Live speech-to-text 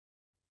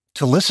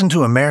To listen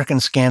to American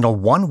Scandal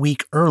 1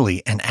 week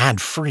early and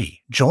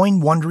ad-free,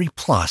 join Wondery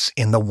Plus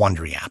in the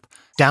Wondery app.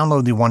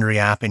 Download the Wondery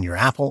app in your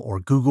Apple or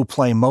Google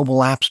Play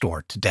mobile app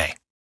store today.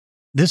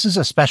 This is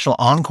a special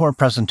encore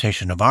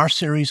presentation of our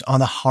series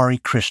on the Hare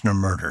Krishna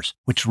Murders,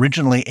 which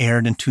originally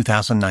aired in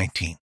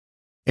 2019.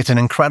 It's an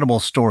incredible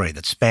story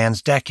that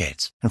spans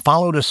decades and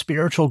followed a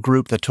spiritual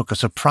group that took a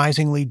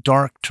surprisingly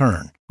dark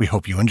turn. We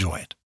hope you enjoy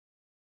it.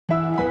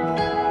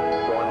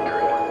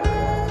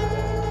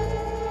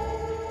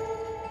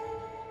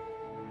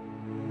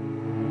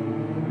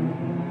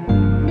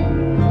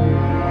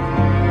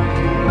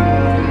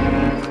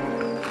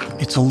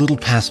 It's a little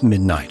past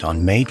midnight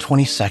on May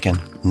 22nd,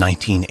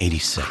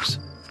 1986.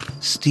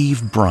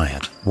 Steve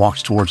Bryant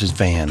walks towards his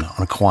van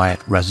on a quiet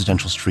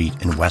residential street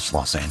in West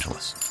Los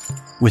Angeles.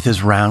 With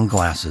his round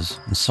glasses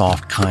and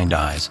soft, kind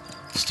eyes,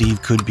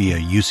 Steve could be a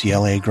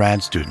UCLA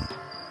grad student.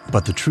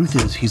 But the truth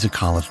is he's a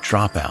college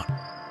dropout.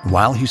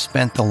 While he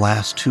spent the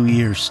last 2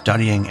 years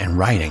studying and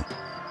writing,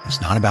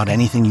 it's not about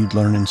anything you'd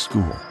learn in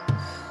school.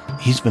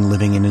 He's been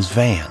living in his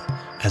van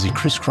as he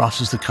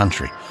crisscrosses the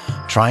country,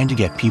 trying to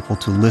get people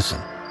to listen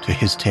to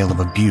his tale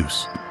of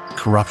abuse,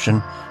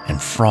 corruption,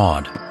 and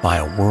fraud by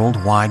a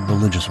worldwide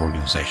religious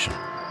organization.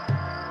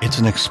 It's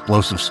an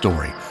explosive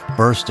story,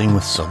 bursting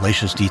with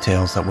salacious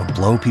details that will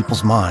blow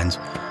people's minds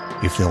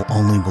if they'll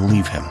only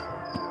believe him.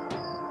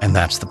 And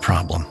that's the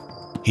problem.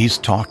 He's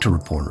talked to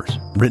reporters,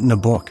 written a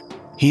book.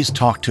 He's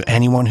talked to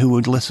anyone who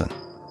would listen.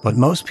 But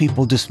most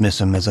people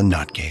dismiss him as a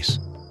nutcase.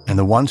 And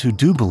the ones who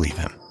do believe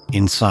him,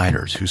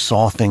 insiders who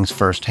saw things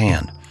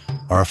firsthand,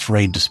 are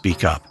afraid to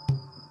speak up.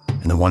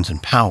 And the ones in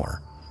power,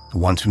 the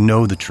ones who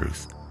know the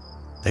truth,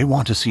 they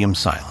want to see him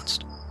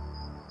silenced.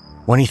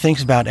 When he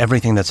thinks about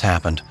everything that's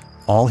happened,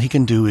 all he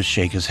can do is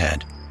shake his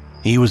head.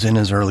 He was in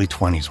his early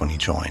 20s when he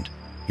joined.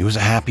 He was a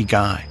happy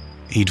guy.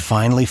 He'd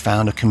finally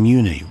found a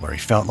community where he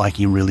felt like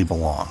he really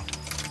belonged.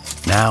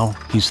 Now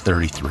he's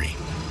 33,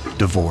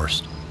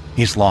 divorced.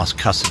 He's lost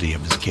custody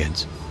of his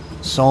kids.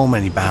 So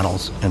many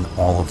battles and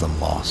all of them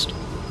lost.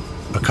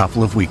 A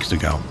couple of weeks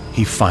ago,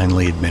 he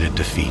finally admitted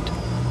defeat.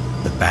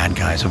 The bad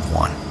guys have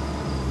won.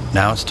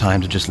 Now it's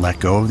time to just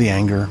let go of the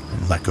anger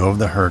and let go of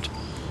the hurt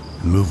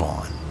and move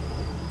on.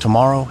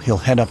 Tomorrow, he'll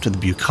head up to the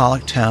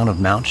bucolic town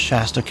of Mount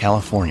Shasta,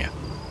 California,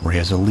 where he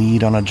has a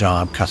lead on a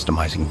job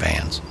customizing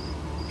vans.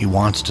 He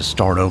wants to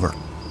start over,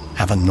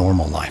 have a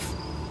normal life.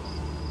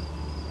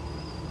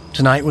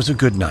 Tonight was a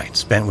good night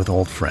spent with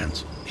old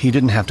friends. He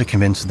didn't have to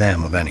convince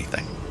them of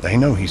anything. They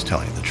know he's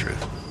telling the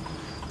truth.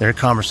 Their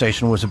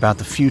conversation was about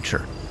the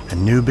future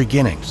and new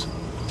beginnings.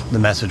 The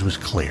message was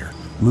clear.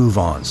 Move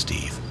on,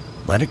 Steve.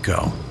 Let it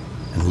go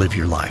and live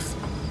your life.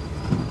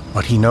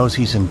 But he knows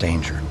he's in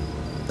danger.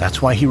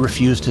 That's why he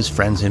refused his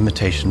friend's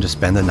invitation to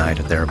spend the night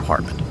at their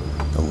apartment.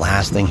 The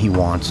last thing he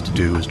wants to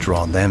do is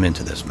draw them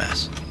into this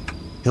mess.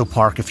 He'll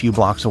park a few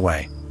blocks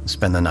away and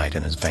spend the night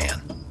in his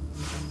van.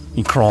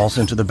 He crawls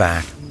into the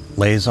back,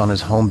 lays on his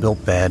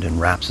home-built bed and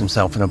wraps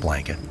himself in a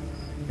blanket.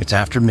 It's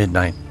after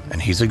midnight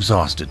and he's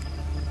exhausted,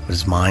 but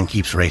his mind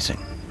keeps racing.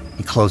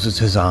 He closes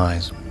his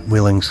eyes,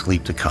 willing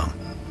sleep to come.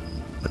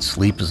 But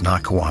sleep is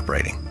not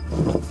cooperating.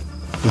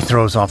 He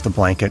throws off the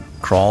blanket,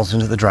 crawls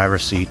into the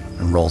driver's seat,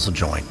 and rolls a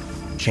joint,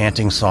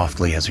 chanting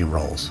softly as he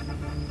rolls.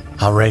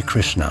 Hare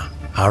Krishna,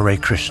 Hare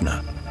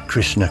Krishna,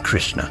 Krishna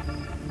Krishna.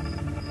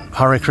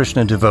 Hare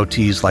Krishna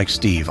devotees like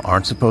Steve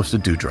aren't supposed to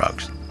do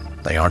drugs.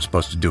 They aren't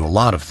supposed to do a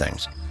lot of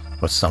things,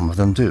 but some of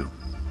them do.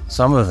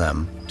 Some of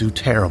them do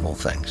terrible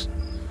things.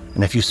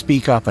 And if you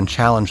speak up and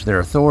challenge their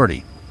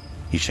authority,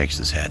 he shakes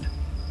his head.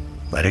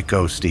 Let it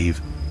go, Steve.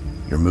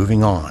 You're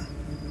moving on.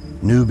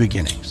 New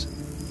beginnings.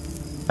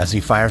 As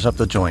he fires up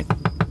the joint,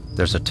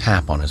 there's a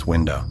tap on his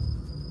window.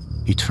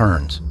 He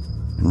turns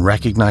and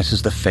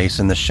recognizes the face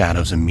in the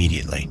shadows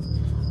immediately.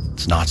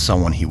 It's not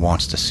someone he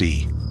wants to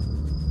see.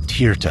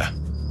 Tirta,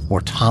 or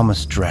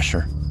Thomas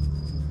Drescher.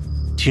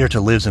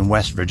 Tirta lives in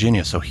West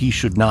Virginia, so he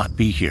should not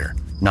be here.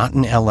 Not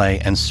in LA,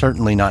 and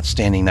certainly not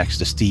standing next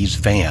to Steve's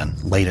van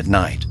late at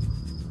night.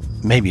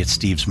 Maybe it's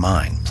Steve's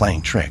mind,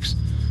 playing tricks.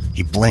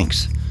 He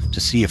blinks to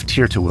see if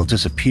Tirta will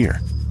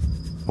disappear.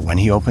 But when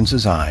he opens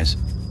his eyes,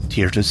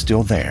 Tirta's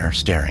still there,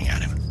 staring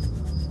at him.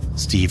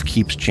 Steve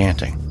keeps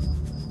chanting,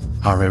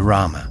 Hare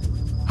Rama,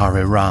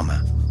 Hare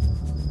Rama.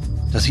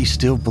 Does he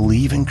still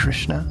believe in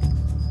Krishna?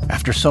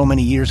 After so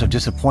many years of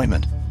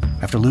disappointment,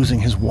 after losing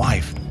his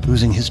wife,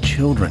 losing his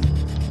children,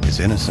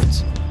 his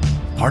innocence,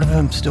 part of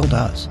him still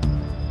does.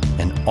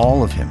 And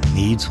all of him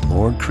needs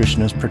Lord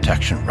Krishna's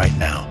protection right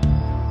now.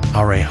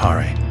 Hare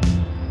Hare.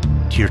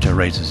 Tirta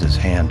raises his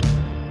hand.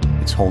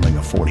 It's holding a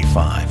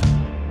 .45.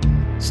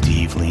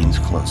 Steve leans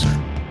closer.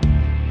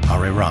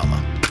 Hare Rama.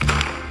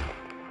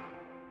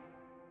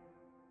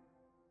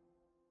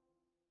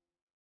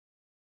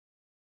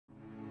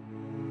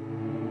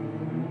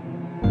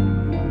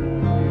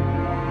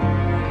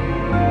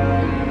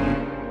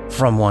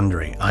 From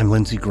Wondery, I'm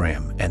Lindsay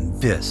Graham, and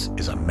this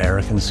is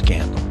American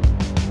Scandal.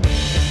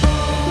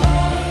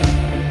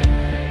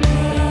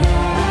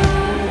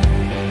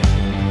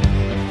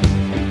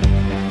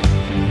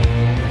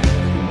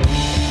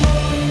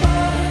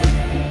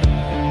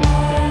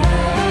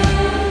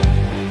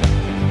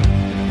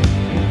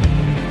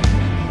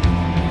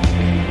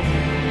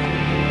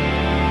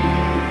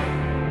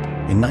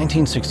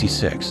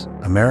 1966,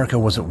 America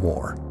was at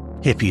war.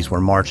 Hippies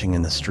were marching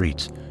in the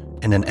streets,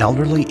 and an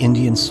elderly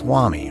Indian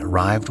swami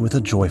arrived with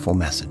a joyful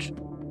message.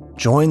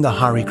 Join the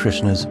Hare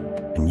Krishnas,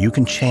 and you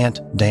can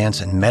chant,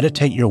 dance, and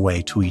meditate your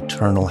way to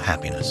eternal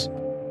happiness.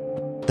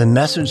 The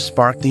message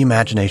sparked the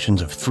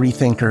imaginations of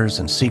freethinkers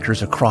and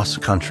seekers across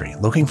the country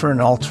looking for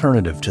an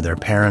alternative to their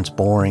parents'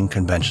 boring,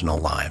 conventional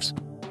lives.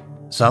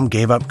 Some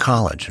gave up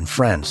college and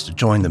friends to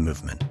join the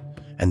movement,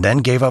 and then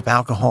gave up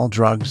alcohol,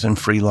 drugs, and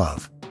free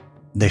love.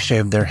 They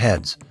shaved their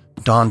heads,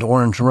 donned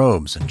orange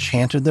robes, and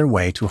chanted their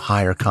way to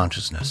higher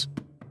consciousness.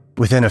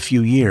 Within a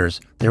few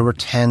years, there were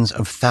tens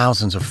of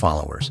thousands of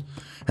followers,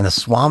 and the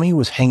Swami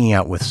was hanging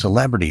out with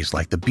celebrities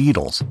like the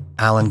Beatles,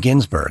 Allen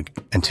Ginsberg,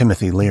 and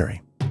Timothy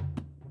Leary.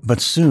 But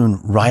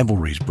soon,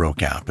 rivalries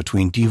broke out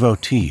between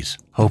devotees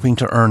hoping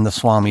to earn the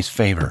Swami's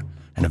favor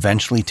and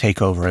eventually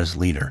take over as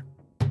leader.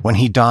 When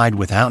he died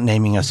without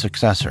naming a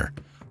successor,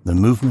 the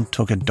movement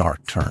took a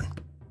dark turn.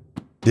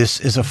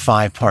 This is a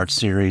 5-part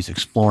series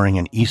exploring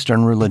an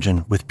Eastern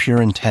religion with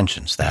pure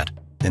intentions that,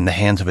 in the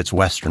hands of its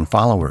Western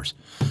followers,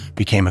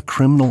 became a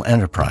criminal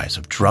enterprise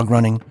of drug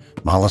running,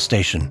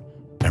 molestation,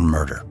 and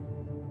murder.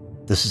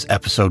 This is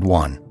episode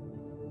 1.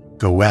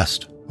 Go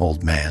west,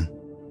 old man.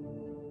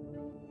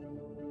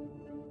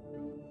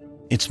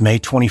 It's May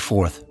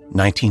 24th,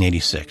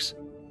 1986,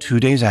 2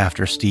 days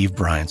after Steve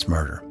Bryant's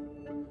murder.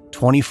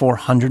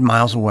 2,400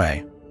 miles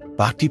away,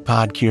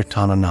 Bhaktipad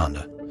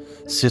Kirtanananda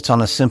sits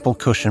on a simple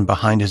cushion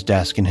behind his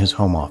desk in his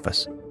home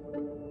office.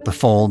 The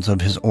folds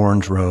of his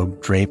orange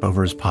robe drape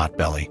over his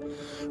potbelly.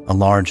 A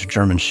large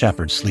German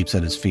shepherd sleeps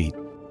at his feet.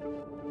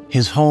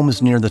 His home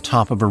is near the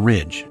top of a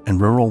ridge in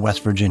rural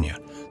West Virginia,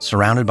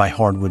 surrounded by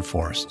hardwood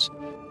forests.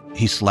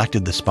 He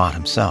selected the spot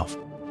himself.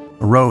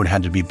 A road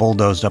had to be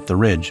bulldozed up the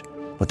ridge,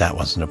 but that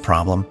wasn't a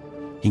problem.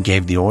 He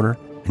gave the order,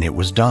 and it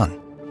was done,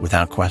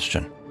 without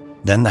question.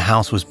 Then the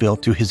house was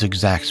built to his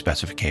exact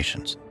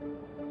specifications.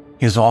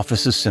 His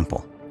office is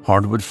simple,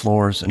 hardwood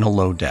floors and a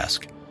low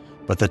desk,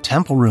 but the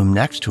temple room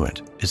next to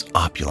it is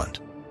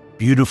opulent.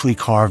 Beautifully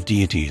carved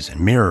deities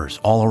and mirrors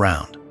all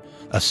around.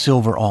 A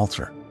silver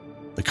altar.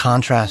 The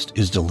contrast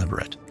is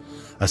deliberate.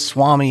 A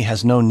swami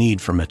has no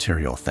need for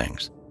material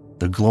things.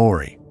 The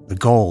glory, the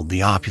gold,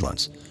 the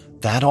opulence,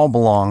 that all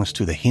belongs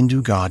to the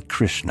Hindu god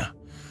Krishna.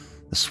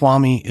 The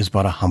swami is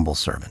but a humble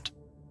servant.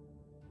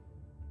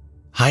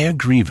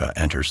 Hayagriva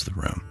enters the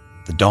room.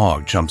 The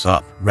dog jumps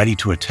up, ready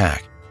to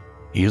attack.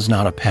 He is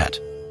not a pet.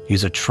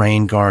 He's a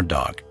trained guard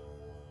dog.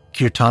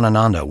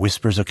 Kirtanananda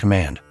whispers a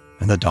command,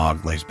 and the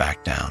dog lays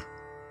back down.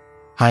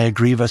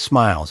 Hayagriva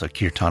smiles at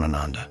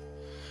Kirtanananda.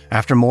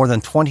 After more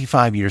than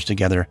 25 years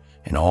together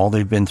and all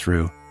they've been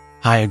through,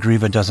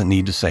 Hayagriva doesn't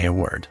need to say a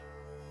word.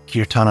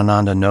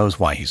 Kirtanananda knows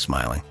why he's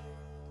smiling.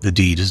 The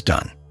deed is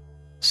done.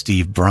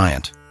 Steve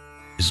Bryant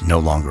is no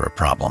longer a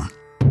problem.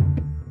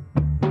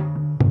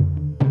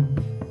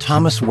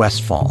 Thomas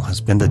Westfall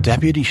has been the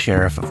deputy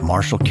sheriff of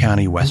Marshall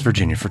County, West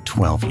Virginia for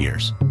 12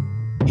 years.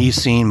 He's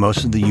seen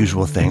most of the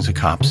usual things a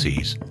cop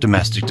sees: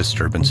 domestic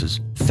disturbances,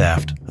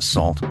 theft,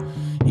 assault,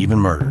 even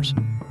murders.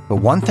 But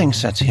one thing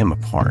sets him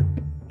apart.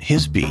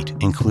 His beat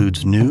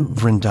includes New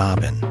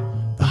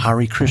Vrindavan, the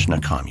Hare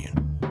Krishna commune.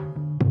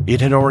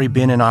 It had already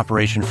been in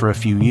operation for a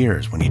few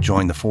years when he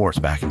joined the force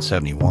back in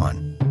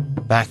 '71.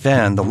 Back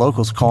then, the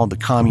locals called the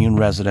commune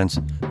residents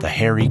the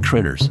hairy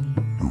critters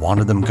and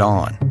wanted them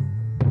gone.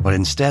 But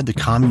instead, the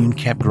commune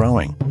kept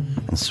growing,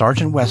 and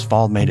Sergeant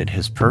Westfall made it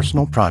his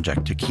personal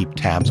project to keep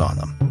tabs on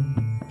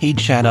them. He'd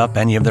chat up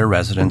any of their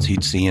residents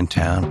he'd see in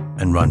town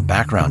and run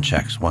background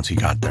checks once he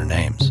got their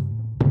names.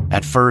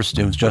 At first,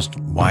 it was just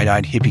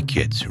wide-eyed hippie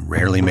kids who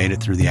rarely made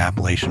it through the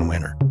Appalachian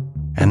winter.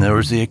 And there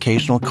was the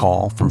occasional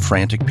call from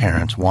frantic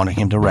parents wanting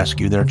him to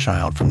rescue their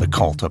child from the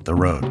cult up the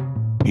road.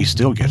 He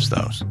still gets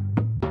those.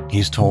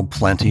 He's told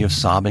plenty of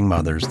sobbing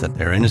mothers that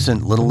their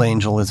innocent little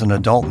angel is an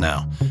adult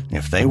now, and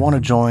if they want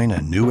to join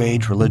a New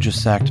Age religious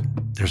sect,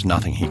 there's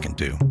nothing he can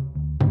do.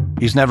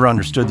 He's never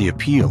understood the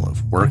appeal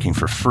of working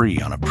for free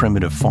on a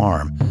primitive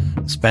farm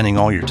and spending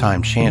all your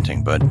time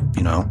chanting, but,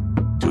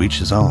 to each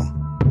his own.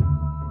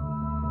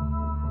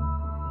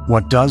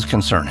 What does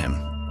concern him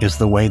is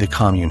the way the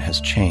commune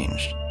has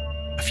changed.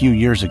 A few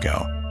years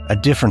ago, a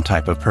different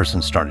type of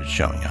person started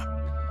showing up.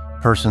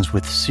 Persons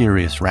with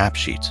serious rap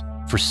sheets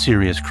for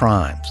serious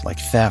crimes like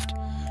theft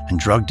and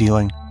drug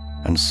dealing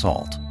and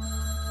assault.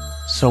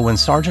 So when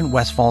Sergeant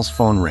Westfall's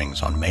phone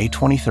rings on May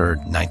 23,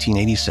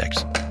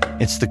 1986,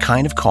 it's the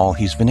kind of call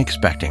he's been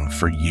expecting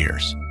for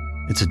years.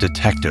 It's a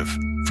detective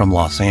from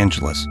Los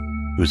Angeles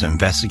who's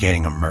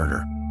investigating a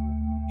murder.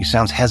 He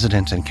sounds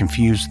hesitant and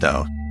confused,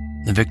 though.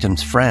 The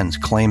victim's friends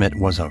claim it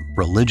was a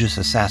religious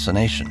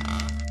assassination.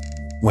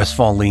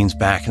 Westfall leans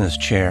back in his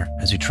chair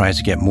as he tries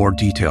to get more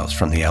details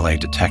from the LA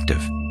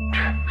detective.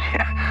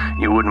 Yeah,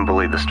 you wouldn't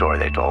believe the story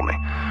they told me.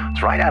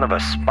 It's right out of a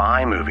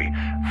spy movie.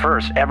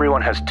 First,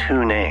 everyone has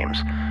two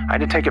names. I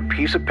had to take a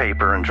piece of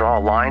paper and draw a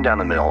line down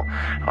the middle.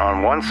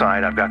 On one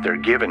side, I've got their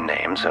given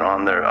names, and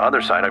on the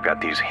other side, I've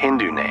got these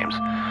Hindu names.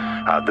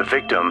 The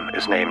victim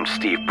is named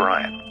Steve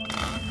Bryant.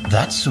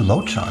 That's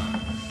Sulochan.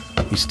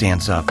 He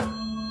stands up.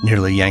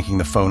 nearly yanking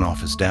the phone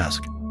off his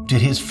desk.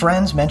 Did his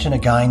friends mention a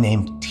guy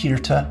named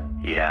Tirta?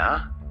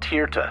 Yeah,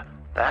 Tirta.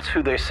 That's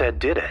who they said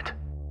did it.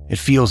 It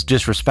feels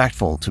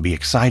disrespectful to be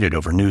excited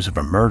over news of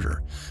a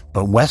murder,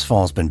 but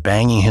Westfall's been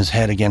banging his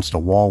head against a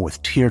wall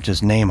with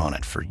Tirta's name on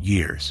it for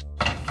years.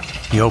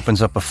 He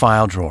opens up a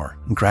file drawer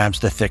and grabs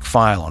the thick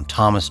file on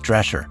Thomas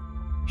Drescher,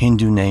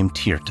 Hindu name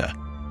Tirta.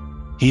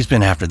 He's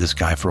been after this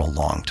guy for a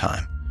long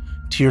time.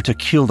 Tirta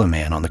killed a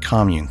man on the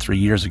commune 3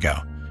 years ago,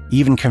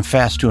 even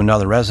confessed to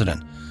another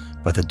resident,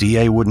 but the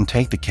DA wouldn't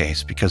take the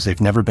case because they've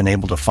never been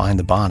able to find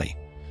the body.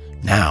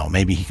 Now,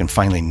 maybe he can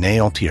finally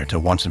nail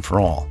Tirta once and for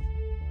all.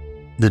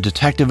 The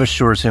detective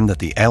assures him that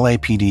the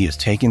LAPD is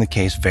taking the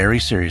case very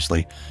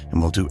seriously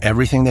and will do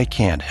everything they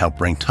can to help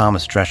bring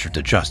Thomas Drescher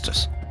to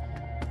justice.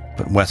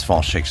 But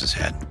Westfall shakes his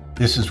head.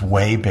 This is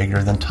way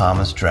bigger than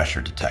Thomas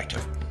Drescher,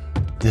 detective.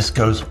 This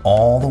goes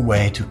all the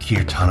way to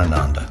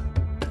Kirtanananda.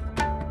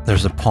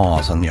 There's a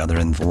pause on the other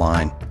end of the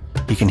line.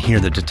 He can hear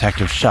the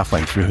detective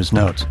shuffling through his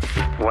notes.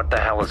 What the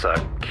hell is a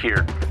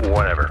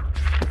whatever?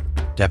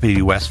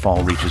 Deputy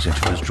Westfall reaches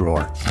into his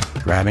drawer,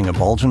 grabbing a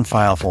bulging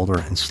file folder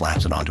and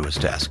slaps it onto his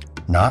desk.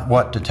 Not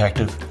what,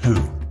 detective, who?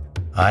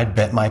 I'd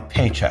bet my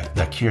paycheck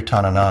that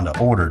Kirtanananda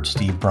ordered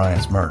Steve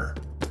Bryant's murder.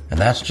 And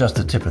that's just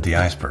the tip of the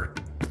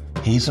iceberg.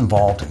 He's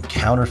involved in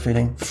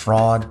counterfeiting,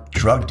 fraud,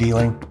 drug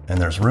dealing,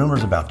 and there's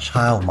rumors about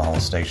child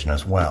molestation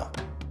as well.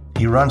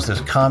 He runs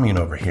this commune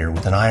over here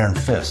with an iron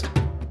fist,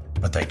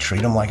 but they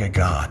treat him like a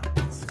god.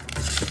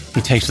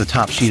 He takes the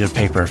top sheet of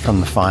paper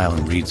from the file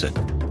and reads it,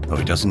 though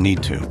he doesn't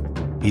need to.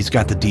 He's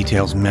got the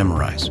details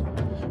memorized.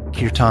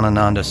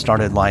 Kirtanananda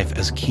started life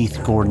as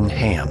Keith Gordon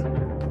Ham,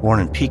 born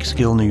in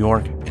Peekskill, New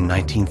York in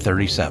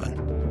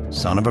 1937.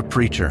 Son of a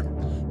preacher,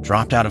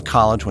 dropped out of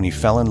college when he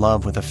fell in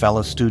love with a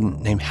fellow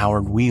student named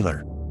Howard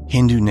Wheeler,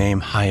 Hindu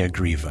name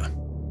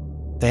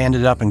Hayagriva. They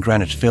ended up in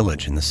Greenwich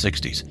Village in the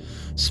 60s,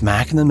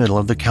 smack in the middle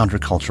of the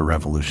counterculture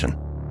revolution.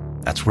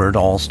 That's where it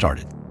all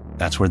started.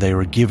 That's where they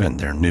were given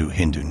their new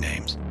Hindu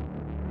names.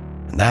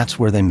 And that's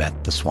where they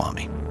met the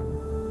swami.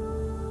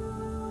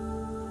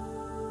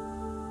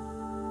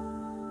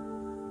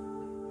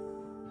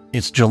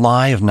 It's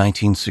July of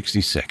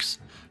 1966,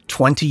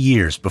 20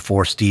 years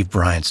before Steve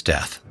Bryant's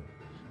death.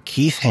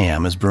 Keith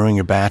Ham is brewing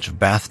a batch of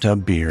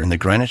bathtub beer in the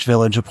Greenwich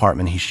Village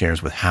apartment he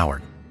shares with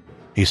Howard.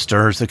 He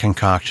stirs the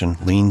concoction,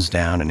 leans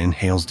down, and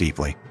inhales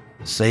deeply,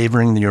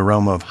 savoring the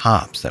aroma of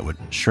hops that would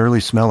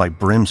surely smell like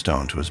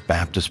brimstone to his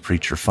Baptist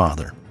preacher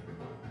father.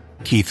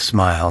 Keith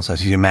smiles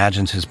as he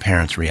imagines his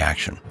parents'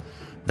 reaction.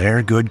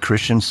 Their good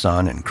Christian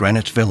son in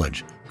Greenwich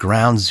Village,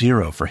 ground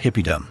zero for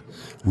hippiedom,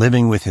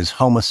 living with his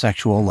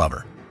homosexual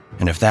lover.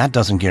 And if that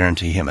doesn't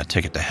guarantee him a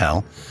ticket to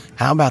hell,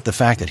 how about the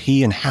fact that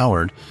he and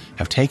Howard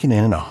have taken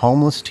in a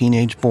homeless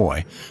teenage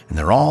boy and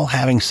they're all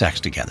having sex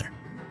together?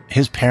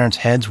 His parents'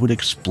 heads would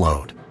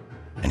explode,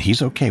 and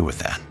he's okay with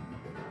that.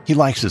 He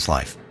likes his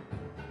life.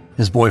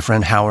 His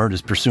boyfriend Howard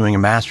is pursuing a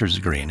master's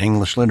degree in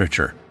English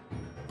literature,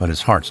 but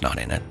his heart's not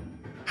in it.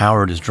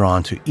 Howard is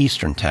drawn to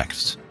Eastern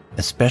texts,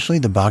 especially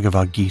the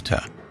Bhagavad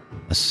Gita,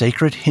 a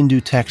sacred Hindu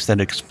text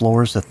that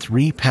explores the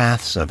three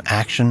paths of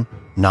action,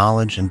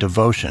 knowledge, and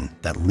devotion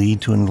that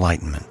lead to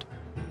enlightenment.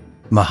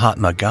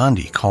 Mahatma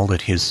Gandhi called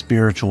it his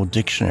spiritual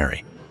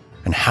dictionary,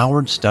 and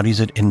Howard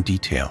studies it in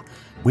detail,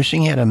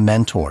 wishing he had a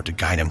mentor to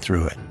guide him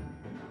through it.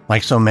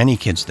 Like so many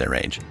kids their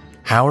age,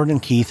 Howard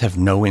and Keith have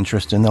no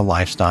interest in the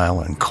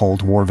lifestyle and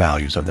Cold War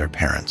values of their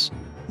parents.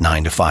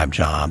 9-to-5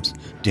 jobs,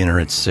 dinner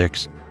at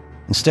 6.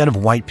 Instead of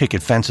white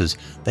picket fences,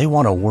 they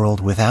want a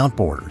world without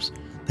borders.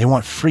 They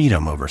want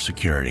freedom over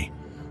security.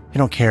 They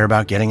don't care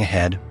about getting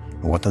ahead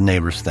or what the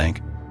neighbors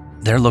think.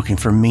 They're looking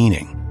for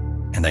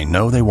meaning, and they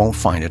know they won't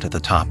find it at the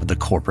top of the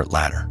corporate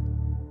ladder.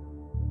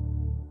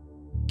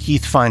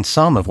 Keith finds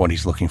some of what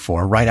he's looking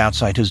for right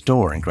outside his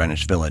door in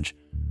Greenwich Village.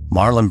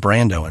 Marlon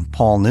Brando and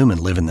Paul Newman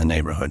live in the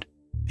neighborhood.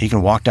 He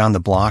can walk down the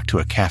block to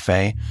a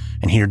cafe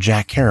and hear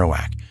Jack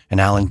Kerouac and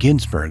Allen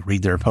Ginsberg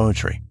read their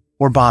poetry,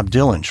 or Bob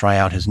Dylan try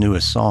out his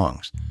newest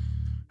songs.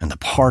 And the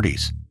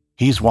parties.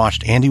 He's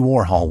watched Andy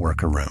Warhol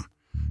work a room.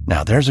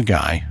 Now there's a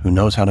guy who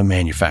knows how to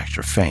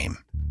manufacture fame.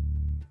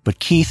 But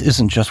Keith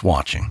isn't just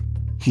watching.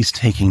 He's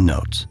taking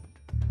notes.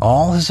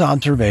 All his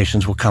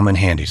observations will come in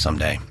handy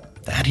someday.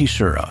 That he's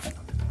sure of.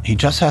 He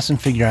just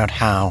hasn't figured out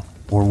how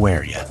or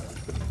where yet.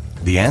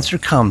 The answer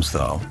comes,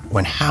 though,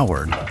 when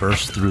Howard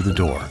bursts through the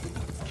door.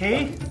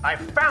 Keith, I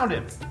found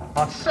him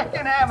on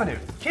 2nd Avenue.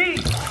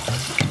 Keith!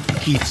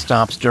 Keith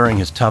stops stirring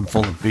his tub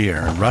full of beer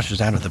and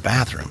rushes out of the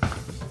bathroom.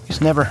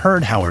 He's never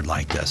heard Howard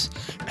like this.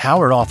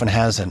 Howard often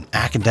has an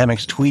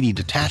academic's Tweety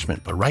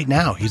detachment, but right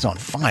now he's on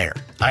fire.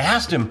 I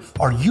asked him,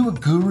 "Are you a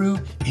guru?"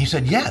 He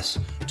said, "Yes."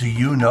 "Do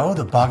you know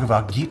the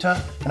Bhagavad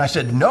Gita?" And I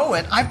said, "No,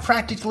 and I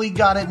practically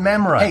got it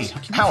memorized."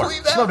 Hey, Howard,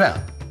 slow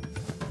down.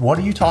 What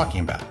are you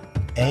talking about?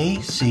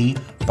 A.C.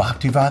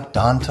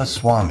 Bhaktivedanta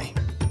Swami.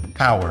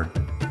 Howard,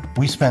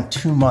 we spent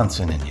 2 months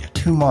in India,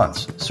 2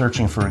 months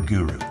searching for a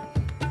guru.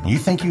 You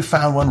think you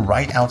found one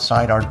right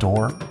outside our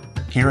door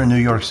here in New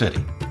York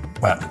City?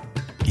 Well,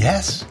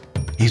 yes.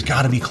 He's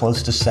got to be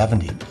close to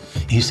 70.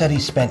 He said he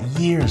spent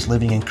years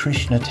living in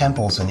Krishna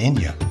temples in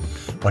India,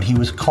 but he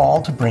was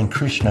called to bring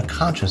Krishna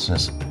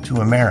consciousness to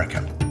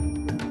America.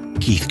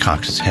 Keith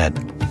cocks his head.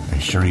 Are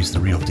you sure he's the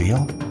real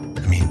deal?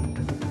 I mean,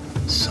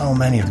 so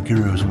many of the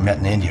gurus we met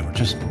in India were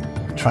just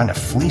trying to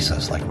fleece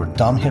us like we're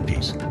dumb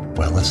hippies.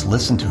 Well, let's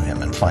listen to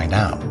him and find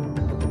out.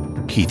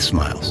 Keith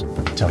smiles.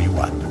 Tell you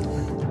what,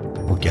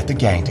 we'll get the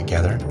gang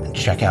together and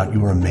check out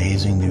your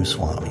amazing new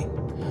swami.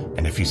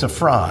 And if he's a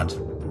fraud,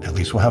 at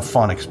least we'll have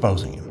fun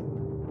exposing him.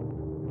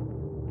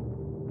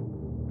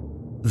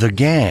 The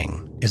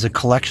gang is a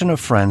collection of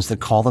friends that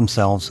call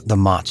themselves the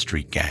Mott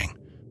Street Gang,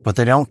 but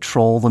they don't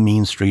troll the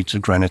mean streets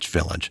of Greenwich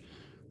Village.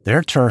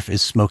 Their turf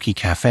is smoky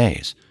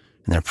cafes,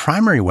 and their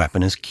primary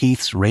weapon is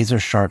Keith's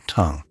razor-sharp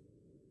tongue.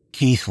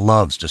 Keith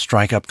loves to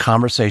strike up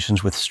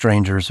conversations with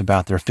strangers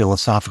about their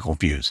philosophical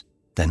views,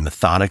 then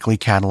methodically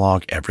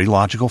catalog every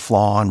logical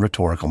flaw and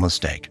rhetorical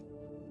mistake.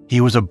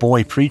 He was a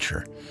boy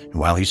preacher, and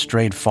while he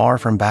strayed far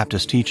from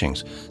Baptist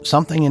teachings,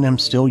 something in him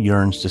still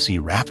yearns to see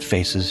rapt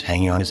faces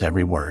hanging on his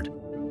every word.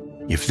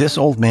 If this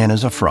old man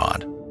is a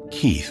fraud,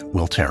 Keith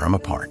will tear him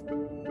apart.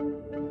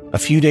 A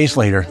few days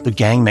later, the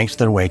gang makes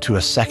their way to a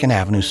 2nd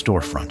Avenue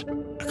storefront.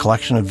 A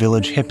collection of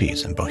village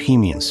hippies and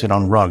bohemians sit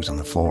on rugs on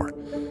the floor.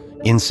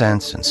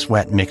 Incense and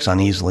sweat mix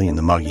uneasily in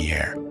the muggy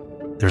air.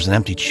 There's an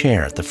empty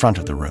chair at the front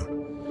of the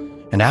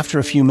room. And after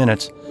a few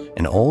minutes,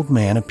 an old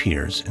man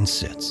appears and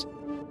sits.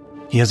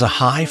 He has a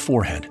high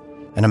forehead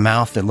and a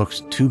mouth that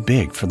looks too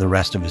big for the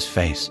rest of his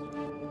face.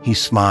 He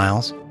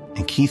smiles,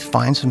 and Keith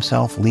finds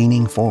himself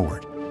leaning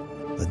forward.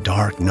 The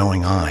dark,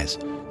 knowing eyes,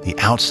 the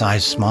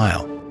outsized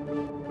smile.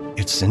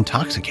 It's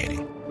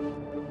intoxicating.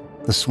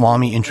 The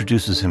swami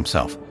introduces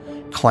himself,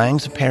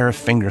 clangs a pair of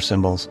finger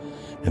cymbals,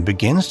 and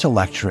begins to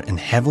lecture in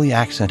heavily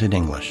accented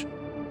English.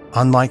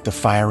 Unlike the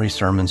fiery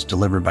sermons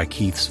delivered by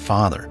Keith's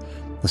father,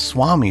 the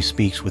swami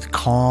speaks with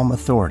calm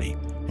authority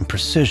and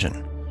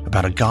precision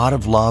about a God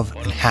of love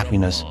and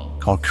happiness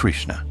called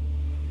Krishna.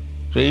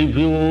 So if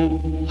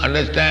you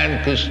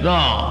understand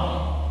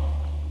Krishna,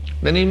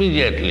 then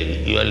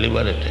immediately you are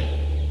liberated.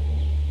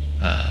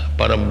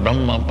 Param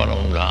Brahma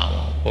Param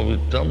Dhama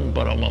Pavitram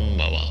Paramam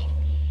Bhava.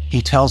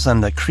 He tells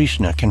them that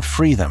Krishna can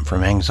free them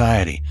from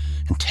anxiety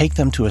and take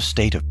them to a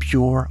state of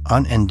pure,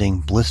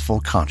 unending, blissful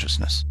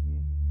consciousness.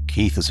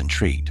 Keith is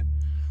intrigued.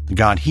 The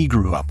God he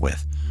grew up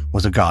with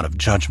was a God of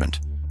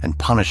judgment and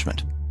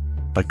punishment.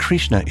 But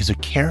Krishna is a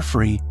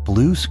carefree,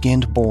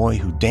 blue-skinned boy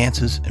who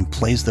dances and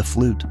plays the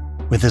flute.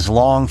 With his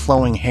long,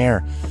 flowing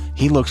hair,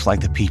 he looks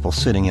like the people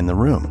sitting in the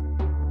room.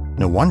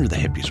 No wonder the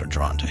hippies are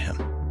drawn to him.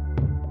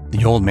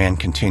 The old man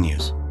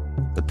continues.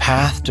 The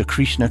path to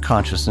Krishna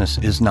consciousness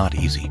is not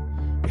easy.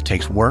 It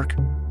takes work,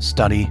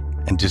 study,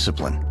 and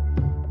discipline.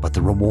 But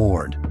the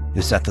reward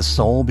is that the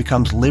soul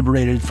becomes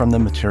liberated from the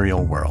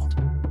material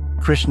world.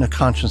 Krishna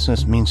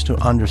consciousness means to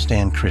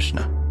understand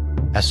Krishna.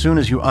 As soon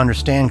as you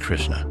understand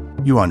Krishna,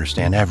 you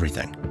understand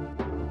everything.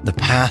 The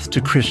path to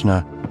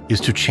Krishna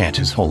is to chant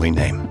his holy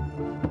name.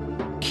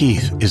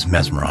 Keith is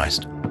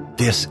mesmerized.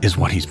 This is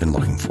what he's been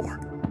looking for.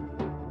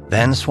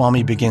 Then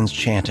Swami begins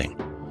chanting.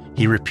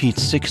 He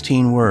repeats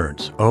 16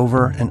 words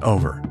over and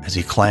over as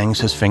he clangs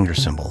his finger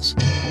cymbals.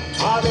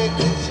 Hare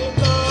Krishna,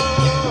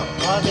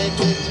 Hare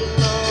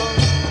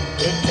Krishna,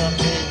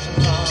 Krishna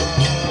Krishna,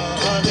 Hare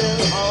Hare,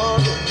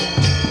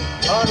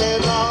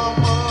 Hare Rama,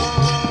 Hare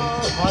Rama,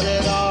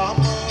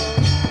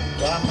 Rama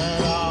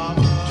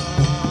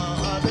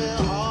Rama,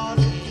 Hare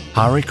Hare.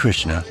 Hare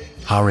Krishna,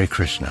 Hare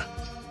Krishna,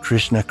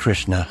 Krishna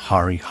Krishna,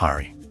 Hare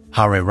Hare,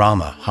 Hare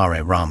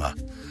Rama,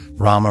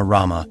 Rama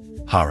Rama,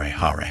 Hare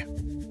Hare.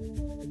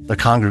 The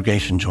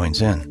congregation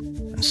joins in,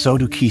 and so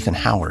do Keith and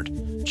Howard,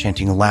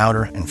 chanting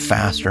louder and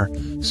faster,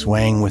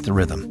 swaying with the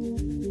rhythm.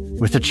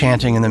 With the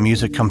chanting and the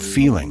music come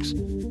feelings,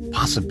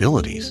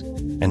 possibilities,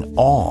 and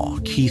awe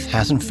Keith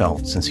hasn't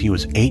felt since he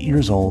was 8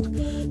 years old,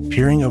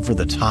 peering over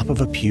the top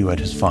of a pew at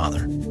his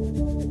father.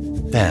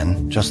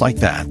 Then, just like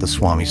that, the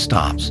Swami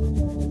stops,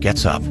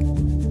 gets up,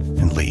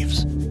 and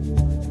leaves.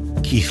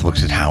 Keith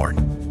looks at Howard.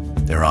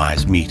 Their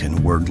eyes meet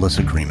in wordless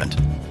agreement.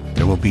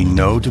 There will be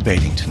no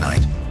debating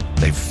tonight.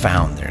 They've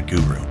found their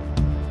guru.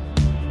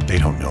 They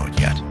don't know it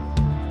yet,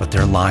 but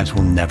their lives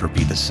will never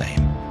be the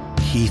same.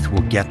 Keith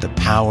will get the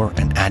power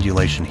and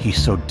adulation he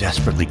so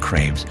desperately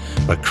craves,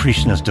 but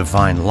Krishna's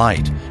divine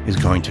light is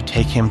going to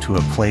take him to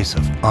a place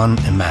of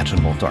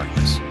unimaginable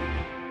darkness.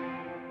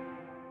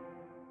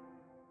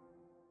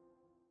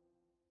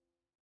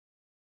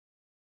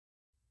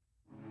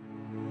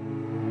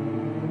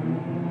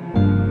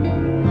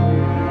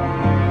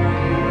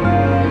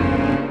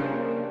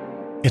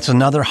 It's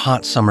another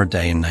hot summer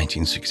day in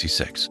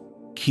 1966.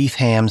 Keith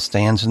Ham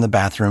stands in the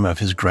bathroom of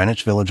his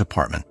Greenwich Village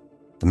apartment.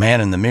 The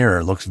man in the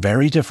mirror looks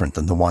very different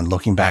than the one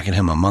looking back at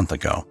him a month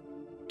ago.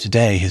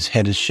 Today, his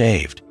head is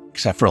shaved,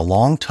 except for a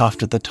long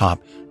tuft at the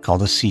top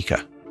called a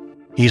sika.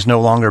 He's no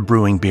longer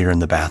brewing beer in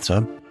the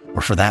bathtub,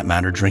 or for that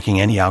matter,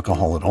 drinking any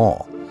alcohol at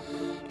all.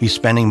 He's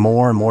spending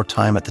more and more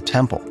time at the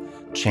temple,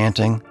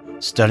 chanting,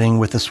 studying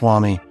with the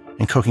Swami,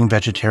 and cooking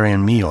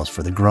vegetarian meals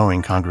for the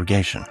growing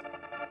congregation.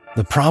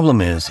 The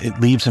problem is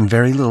it leaves him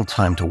very little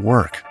time to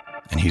work,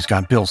 and he's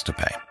got bills to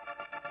pay.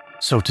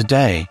 So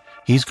today,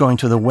 he's going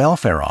to the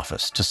welfare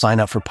office to sign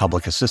up for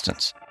public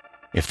assistance.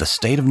 If the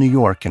state of New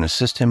York can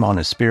assist him on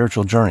his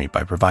spiritual journey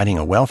by providing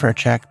a welfare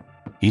check,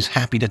 he's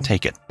happy to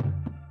take it.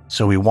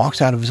 So he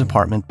walks out of his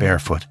apartment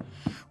barefoot,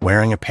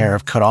 wearing a pair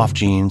of cut-off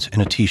jeans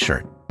and a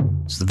t-shirt.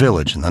 It's the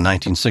Village in the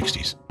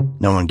 1960s.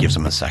 No one gives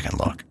him a second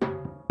look.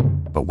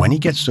 But when he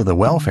gets to the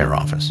welfare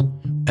office,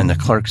 and the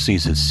clerk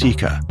sees his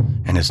Sika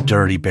and his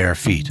dirty bare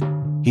feet,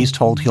 he's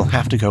told he'll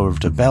have to go over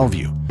to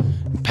Bellevue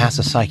and pass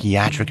a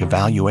psychiatric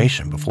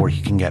evaluation before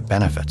he can get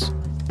benefits.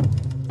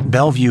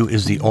 Bellevue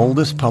is the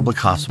oldest public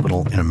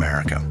hospital in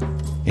America.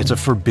 It's a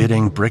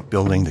forbidding brick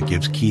building that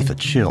gives Keith a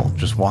chill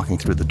just walking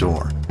through the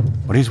door,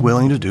 but he's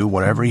willing to do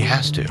whatever he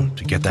has to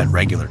get that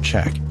regular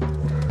check.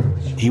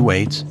 He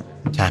waits,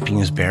 tapping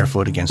his bare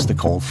foot against the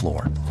cold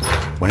floor.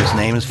 When his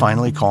name is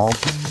finally called,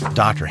 the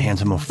doctor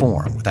hands him a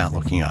form without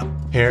looking up.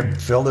 "Here,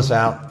 fill this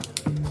out."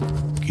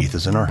 Keith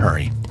is in a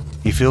hurry.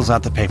 He fills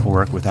out the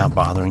paperwork without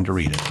bothering to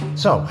read it.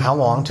 "So, how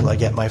long till I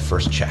get my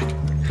first check?"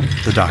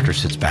 The doctor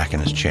sits back in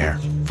his chair,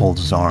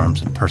 folds his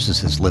arms, and purses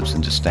his lips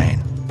in disdain.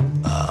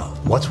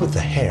 What's with the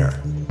hair?"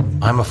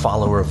 "I'm a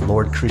follower of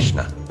Lord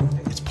Krishna.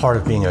 It's part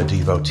of being a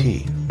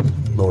devotee."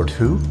 "Lord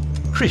who?"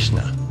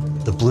 "Krishna,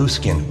 the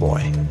blue-skinned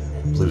boy."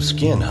 "Blue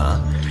skin, huh?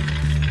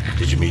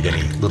 Did you meet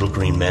any little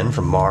green men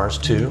from Mars,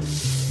 too?"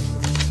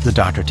 The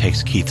doctor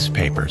takes Keith's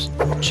papers,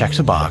 checks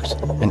a box,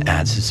 and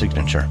adds his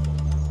signature.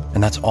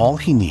 And that's all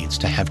he needs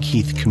to have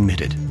Keith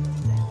committed.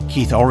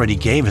 Keith already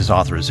gave his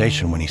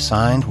authorization when he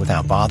signed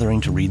without bothering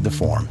to read the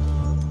form.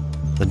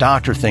 The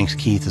doctor thinks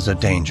Keith is a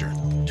danger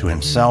to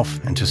himself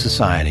and to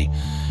society,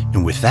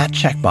 and with that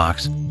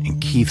checkbox and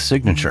Keith's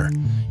signature,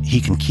 he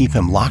can keep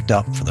him locked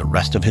up for the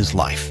rest of his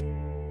life.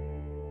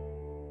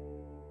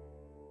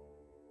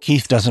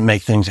 Keith doesn't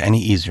make things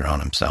any easier on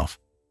himself.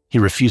 He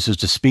refuses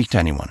to speak to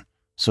anyone,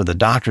 so the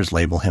doctors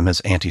label him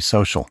as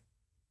antisocial.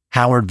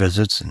 Howard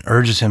visits and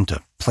urges him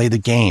to play the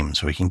game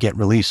so he can get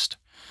released.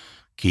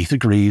 Keith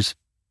agrees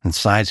and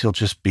decides he'll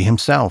just be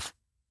himself.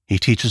 He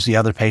teaches the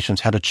other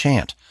patients how to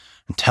chant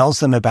and tells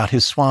them about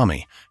his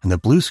swami and the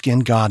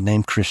blue-skinned god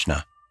named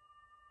Krishna.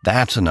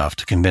 That's enough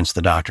to convince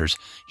the doctors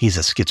he's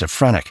a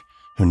schizophrenic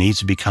who needs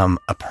to become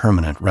a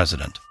permanent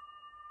resident.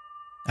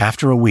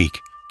 After a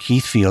week,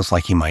 Keith feels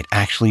like he might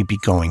actually be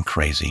going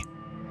crazy.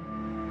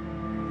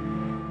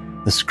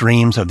 The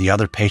screams of the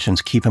other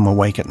patients keep him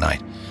awake at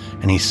night,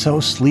 and he's so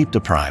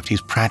sleep-deprived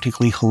he's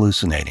practically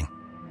hallucinating.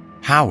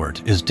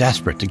 Howard is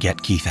desperate to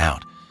get Keith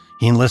out.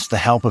 He enlists the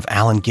help of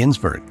Allen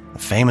Ginsberg, a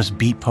famous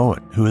beat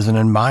poet who is an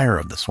admirer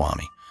of the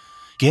Swami.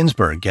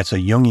 Ginsberg gets a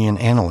Jungian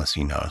analyst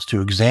he knows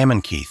to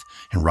examine Keith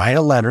and write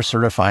a letter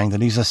certifying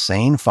that he's a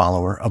sane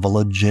follower of a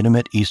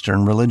legitimate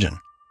Eastern religion.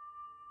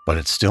 But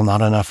it's still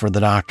not enough for the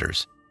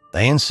doctors.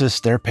 They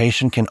insist their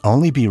patient can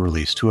only be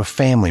released to a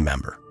family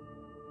member.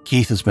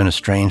 Keith has been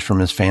estranged from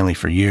his family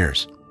for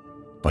years,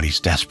 but he's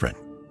desperate.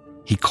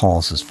 He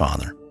calls his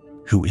father,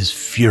 who is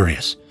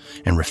furious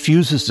and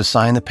refuses to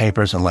sign the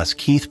papers unless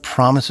Keith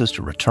promises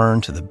to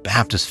return to the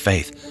Baptist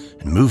faith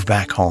and move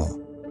back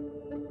home.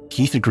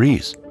 Keith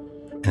agrees,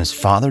 and his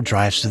father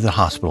drives to the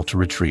hospital to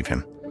retrieve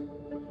him.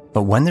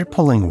 But when they're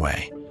pulling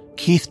away,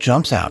 Keith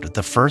jumps out at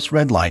the first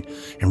red light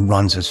and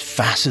runs as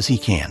fast as he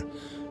can,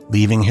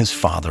 leaving his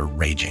father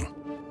raging.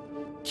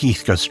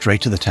 Keith goes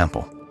straight to the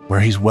temple, where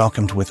he's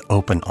welcomed with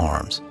open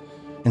arms.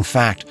 In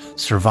fact,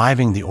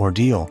 surviving the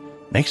ordeal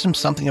makes him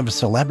something of a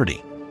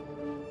celebrity.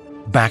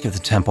 Back at the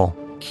temple,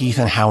 Keith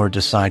and Howard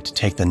decide to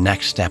take the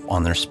next step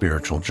on their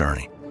spiritual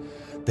journey.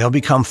 They'll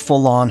become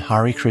full-on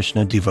Hare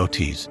Krishna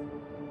devotees.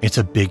 It's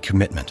a big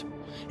commitment.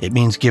 It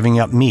means giving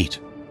up meat,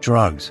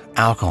 drugs,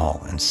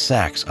 alcohol, and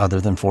sex other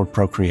than for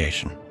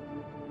procreation.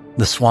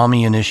 The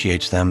Swami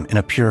initiates them in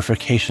a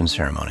purification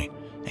ceremony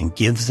and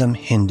gives them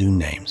Hindu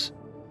names.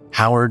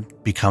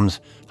 Howard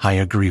becomes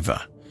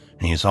Hayagriva,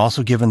 and he is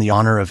also given the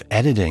honor of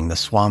editing the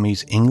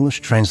Swami's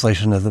English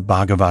translation of the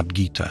Bhagavad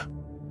Gita.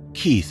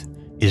 Keith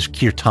is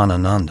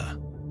Kirtanananda.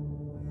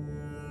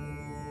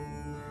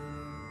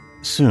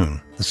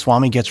 Soon, the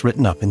Swami gets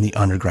written up in the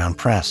underground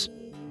press.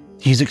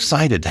 He's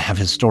excited to have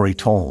his story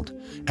told.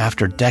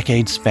 After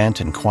decades spent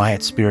in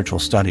quiet spiritual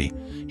study,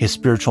 his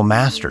spiritual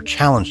master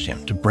challenged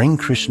him to bring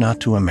Krishna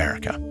to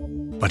America.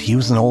 But he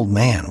was an old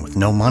man with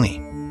no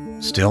money.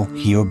 Still,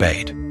 he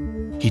obeyed.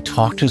 He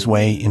talked his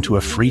way into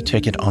a free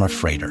ticket on a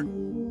freighter.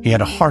 He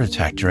had a heart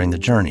attack during the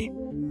journey,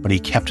 but he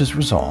kept his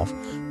resolve,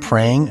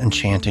 praying and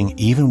chanting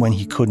even when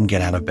he couldn't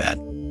get out of bed.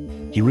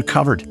 He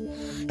recovered,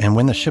 and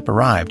when the ship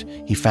arrived,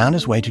 he found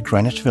his way to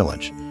Greenwich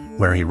Village,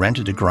 where he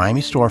rented a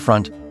grimy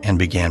storefront and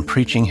began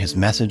preaching his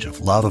message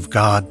of love of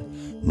God,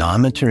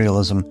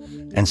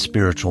 non-materialism, and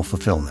spiritual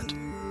fulfillment.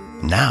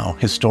 Now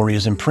his story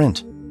is in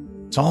print.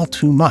 It's all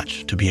too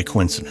much to be a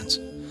coincidence.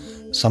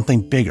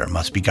 Something bigger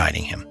must be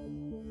guiding him.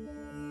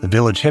 The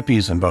village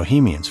hippies and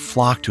bohemians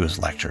flock to his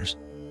lectures.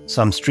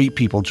 Some street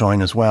people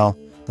join as well,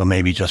 though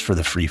maybe just for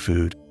the free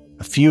food.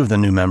 A few of the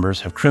new members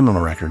have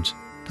criminal records,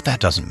 but that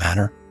doesn't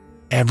matter.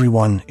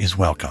 Everyone is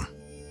welcome.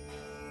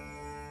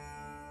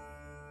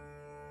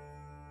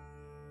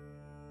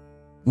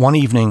 One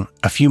evening,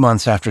 a few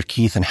months after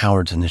Keith and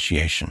Howard's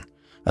initiation,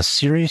 a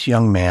serious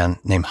young man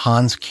named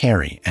Hans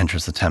Carey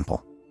enters the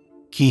temple.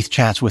 Keith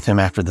chats with him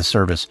after the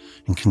service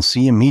and can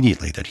see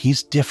immediately that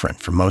he's different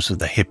from most of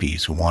the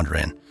hippies who wander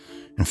in.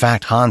 In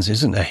fact, Hans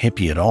isn't a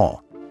hippie at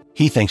all.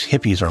 He thinks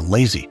hippies are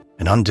lazy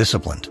and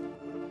undisciplined.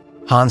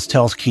 Hans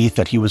tells Keith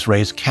that he was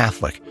raised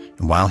Catholic,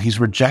 and while he's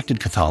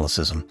rejected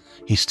Catholicism,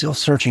 he's still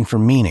searching for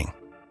meaning,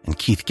 and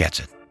Keith gets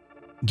it.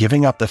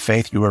 Giving up the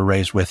faith you were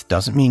raised with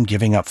doesn't mean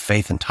giving up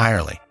faith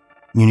entirely.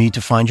 You need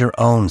to find your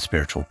own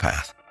spiritual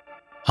path.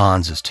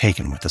 Hans is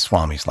taken with the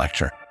Swami's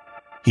lecture.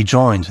 He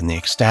joins in the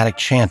ecstatic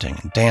chanting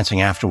and dancing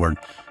afterward,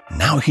 and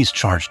now he's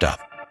charged up.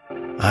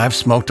 I've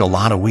smoked a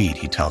lot of weed,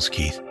 he tells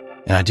Keith,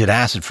 and I did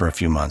acid for a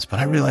few months, but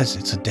I realized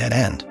it's a dead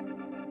end.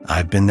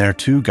 I've been there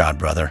too,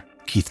 godbrother,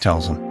 Keith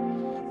tells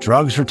him.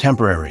 Drugs are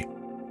temporary.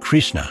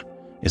 Krishna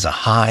is a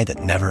high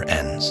that never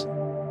ends.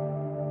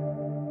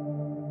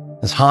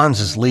 As Hans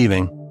is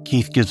leaving,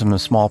 Keith gives him a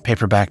small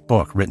paperback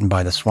book written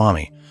by the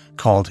Swami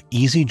called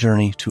Easy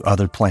Journey to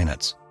Other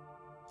Planets.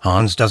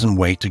 Hans doesn't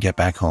wait to get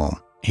back home.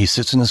 He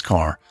sits in his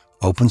car,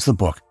 opens the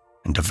book,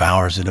 and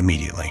devours it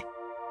immediately.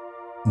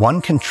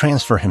 One can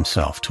transfer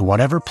himself to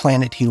whatever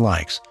planet he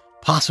likes,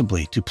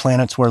 possibly to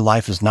planets where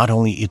life is not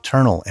only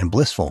eternal and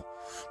blissful,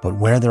 but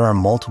where there are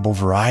multiple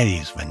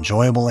varieties of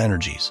enjoyable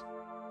energies.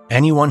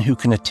 Anyone who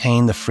can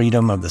attain the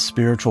freedom of the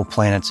spiritual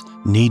planets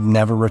need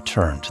never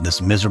return to this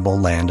miserable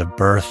land of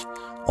birth,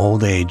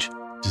 old age,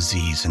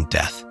 disease, and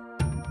death.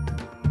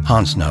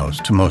 Hans knows,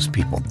 to most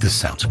people, this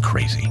sounds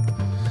crazy.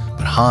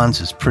 But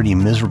Hans is pretty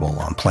miserable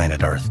on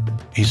planet Earth.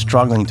 He's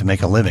struggling to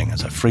make a living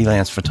as a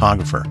freelance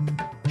photographer.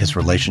 His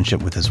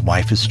relationship with his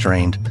wife is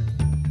strained,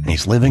 and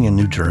he's living in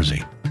New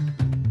Jersey.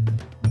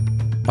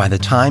 By the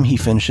time he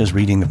finishes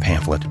reading the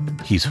pamphlet,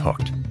 he's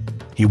hooked.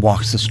 He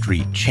walks the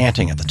street,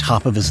 chanting at the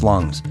top of his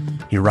lungs.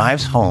 He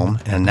arrives home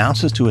and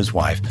announces to his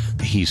wife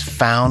that he's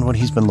found what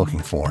he's been looking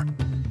for.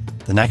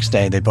 The next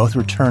day, they both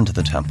return to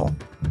the temple,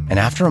 and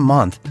after a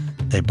month,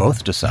 they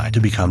both decide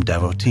to become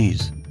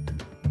devotees.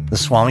 The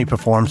Swami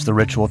performs the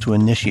ritual to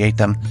initiate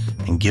them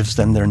and gives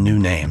them their new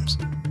names.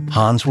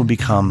 Hans will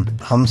become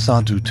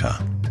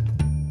Hamsadutta.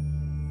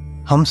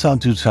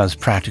 Hamsadutta's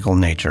practical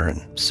nature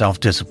and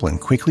self-discipline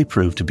quickly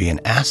prove to be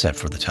an asset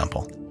for the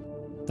temple.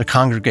 The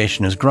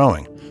congregation is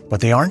growing, but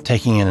they aren't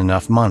taking in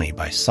enough money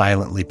by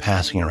silently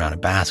passing around a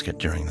basket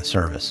during the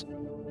service.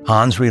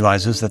 Hans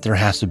realizes that there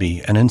has to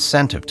be an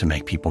incentive to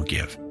make people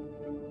give.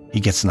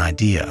 He gets an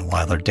idea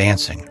while they're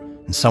dancing,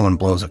 and someone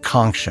blows a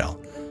conch shell.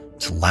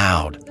 It's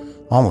loud,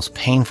 almost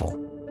painful.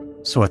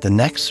 So at the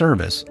next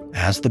service,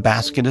 as the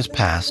basket is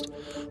passed,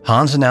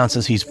 Hans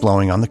announces he's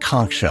blowing on the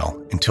conch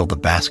shell until the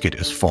basket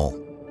is full.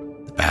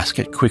 The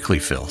basket quickly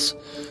fills.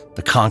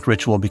 The conch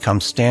ritual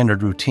becomes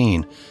standard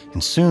routine,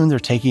 and soon they're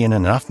taking in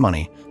enough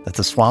money that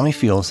the Swami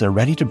feels they're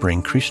ready to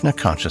bring Krishna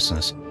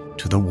consciousness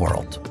to the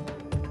world.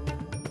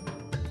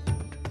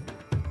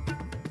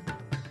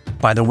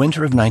 By the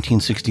winter of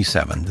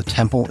 1967, the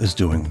temple is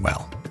doing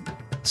well.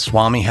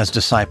 Swami has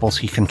disciples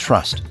he can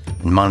trust,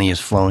 and money is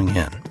flowing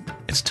in.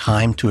 It's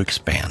time to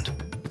expand.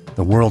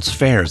 The World's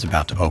Fair is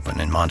about to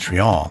open in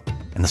Montreal,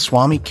 and the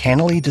Swami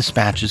cannily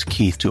dispatches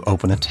Keith to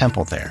open a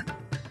temple there.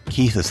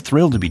 Keith is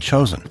thrilled to be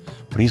chosen,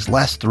 but he's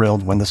less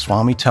thrilled when the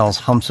Swami tells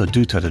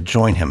Hamsadutta to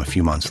join him a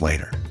few months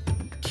later.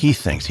 Keith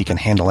thinks he can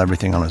handle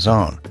everything on his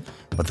own,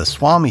 but the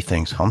Swami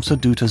thinks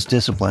Hamsadutta's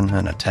discipline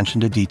and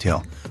attention to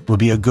detail will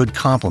be a good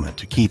complement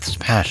to Keith's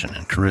passion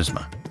and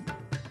charisma.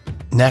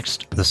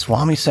 Next, the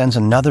Swami sends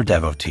another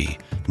devotee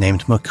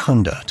named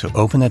Mukunda to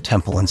open a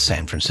temple in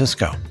San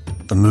Francisco.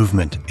 The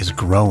movement is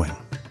growing.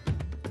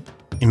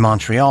 In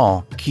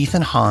Montreal, Keith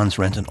and Hans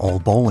rent an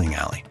old bowling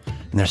alley,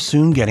 and they're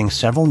soon getting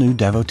several new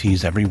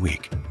devotees every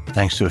week,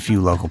 thanks to a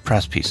few local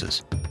press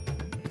pieces.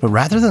 But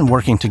rather than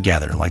working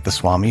together like the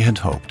Swami had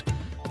hoped,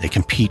 they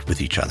compete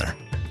with each other.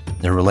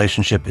 Their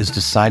relationship is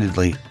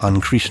decidedly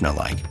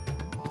un-Krishna-like.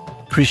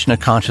 Krishna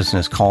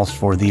consciousness calls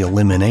for the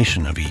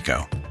elimination of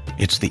ego.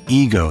 It's the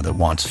ego that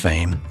wants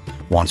fame,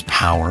 wants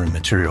power and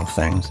material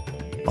things.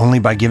 Only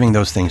by giving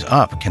those things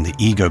up can the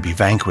ego be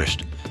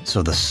vanquished,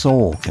 so the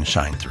soul can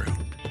shine through.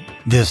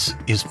 This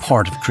is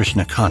part of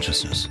Krishna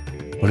consciousness,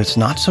 but it's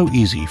not so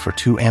easy for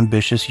two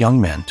ambitious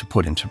young men to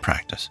put into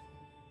practice.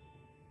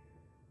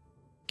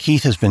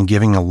 Keith has been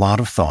giving a lot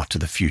of thought to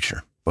the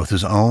future, both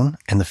his own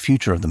and the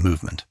future of the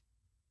movement.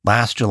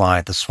 Last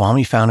July, the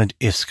Swami founded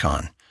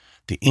ISKCON,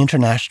 the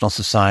International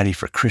Society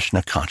for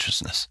Krishna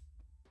Consciousness.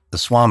 The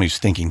Swami's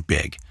thinking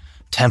big.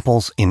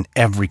 Temples in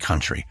every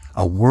country,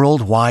 a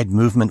worldwide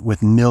movement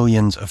with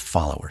millions of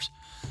followers.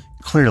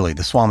 Clearly,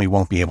 the Swami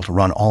won't be able to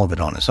run all of it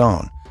on his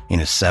own, in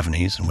his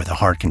 70s and with a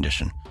heart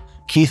condition.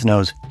 Keith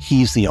knows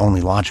he's the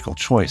only logical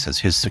choice as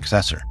his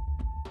successor.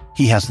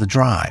 He has the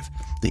drive,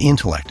 the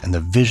intellect, and the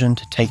vision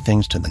to take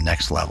things to the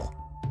next level.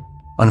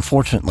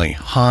 Unfortunately,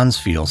 Hans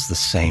feels the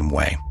same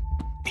way.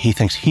 He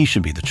thinks he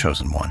should be the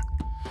chosen one,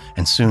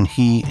 and soon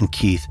he and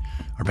Keith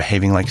are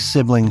behaving like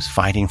siblings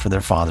fighting for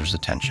their father's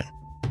attention.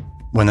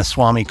 When the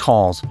Swami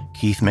calls,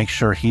 Keith makes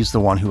sure he's the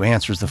one who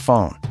answers the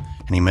phone,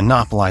 and he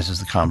monopolizes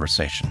the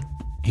conversation.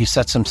 He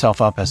sets himself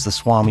up as the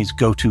Swami's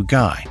go-to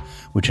guy,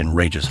 which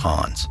enrages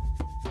Hans.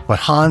 But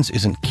Hans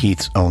isn't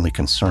Keith's only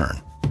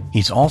concern.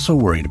 He's also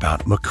worried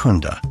about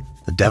Mukunda,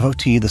 the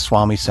devotee the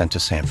Swami sent to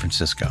San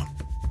Francisco.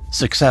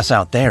 Success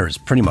out there is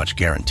pretty much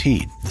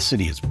guaranteed. The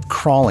city is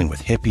crawling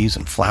with hippies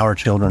and flower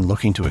children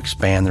looking to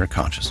expand their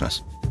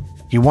consciousness.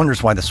 He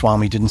wonders why the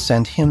Swami didn't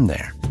send him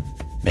there.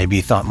 Maybe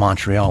he thought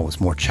Montreal was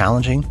more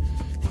challenging,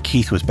 and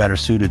Keith was better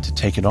suited to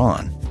take it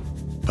on.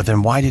 But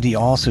then why did he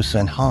also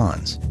send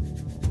Hans?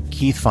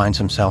 Keith finds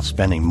himself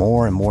spending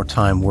more and more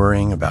time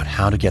worrying about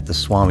how to get the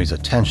Swami's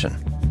attention,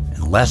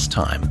 and less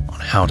time on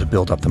how to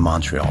build up the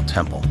Montreal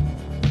temple.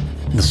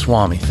 The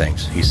Swami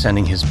thinks he's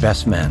sending his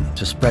best men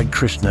to spread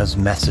Krishna's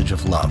message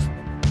of love.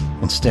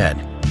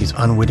 Instead, he's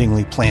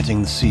unwittingly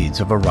planting the seeds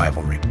of a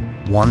rivalry,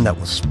 one that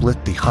will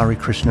split the Hare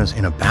Krishnas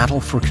in a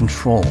battle for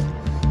control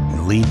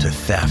and lead to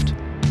theft,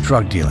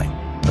 drug dealing,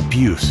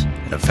 abuse,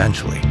 and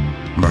eventually,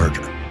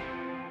 murder.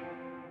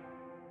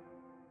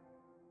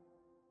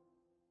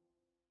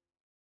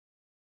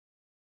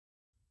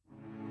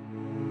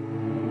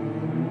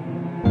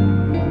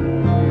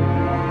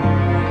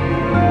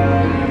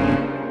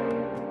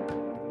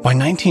 By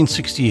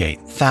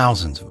 1968,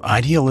 thousands of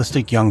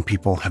idealistic young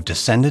people have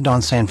descended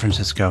on San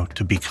Francisco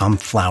to become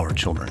flower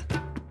children.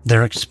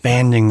 They're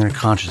expanding their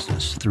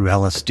consciousness through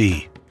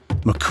LSD.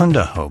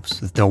 Mukunda hopes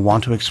that they'll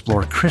want to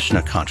explore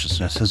Krishna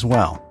consciousness as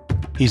well.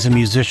 He's a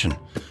musician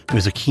who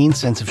has a keen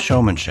sense of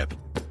showmanship.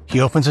 He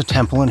opens a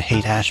temple in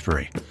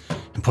Haight-Ashbury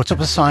and puts up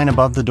a sign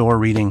above the door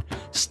reading,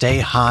 "Stay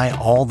high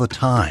all the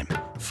time,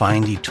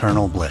 find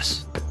eternal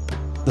bliss."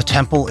 The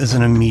temple is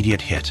an immediate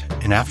hit,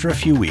 and after a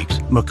few weeks,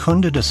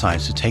 Mukunda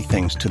decides to take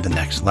things to the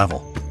next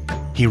level.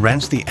 He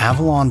rents the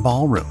Avalon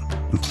Ballroom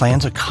and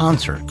plans a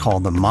concert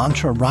called the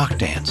Mantra Rock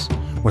Dance,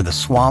 where the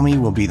Swami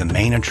will be the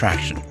main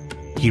attraction.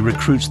 He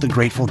recruits the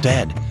Grateful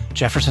Dead,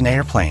 Jefferson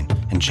Airplane,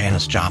 and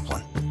Janis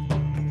Joplin.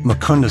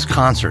 Mukunda's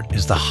concert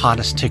is the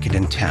hottest ticket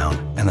in town,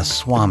 and the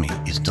Swami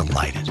is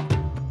delighted.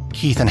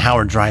 Keith and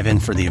Howard drive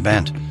in for the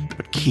event,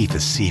 but Keith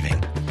is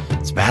seething.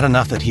 It's bad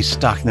enough that he's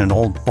stuck in an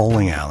old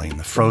bowling alley in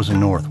the frozen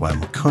north while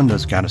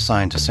Mukunda's got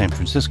assigned to San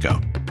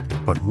Francisco.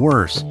 But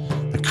worse,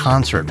 the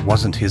concert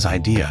wasn't his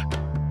idea.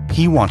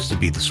 He wants to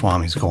be the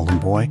Swami's golden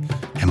boy,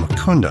 and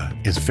Mukunda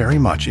is very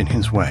much in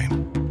his way.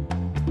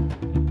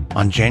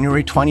 On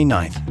January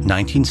 29,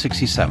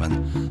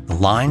 1967, the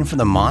line for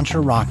the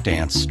Mantra Rock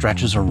Dance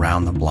stretches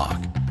around the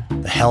block.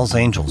 The Hells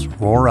Angels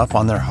roar up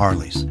on their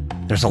Harleys.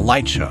 There's a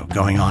light show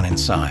going on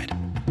inside.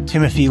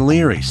 Timothy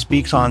Leary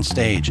speaks on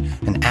stage,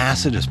 and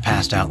acid is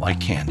passed out like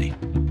candy.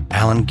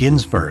 Allen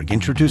Ginsberg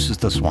introduces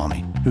the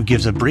Swami, who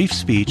gives a brief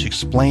speech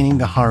explaining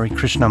the Hare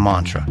Krishna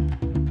mantra.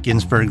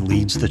 Ginsberg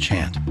leads the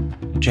chant.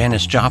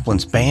 Janis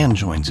Joplin's band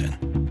joins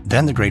in,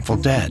 then the Grateful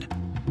Dead.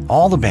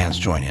 All the bands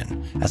join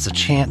in as the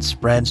chant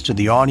spreads to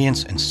the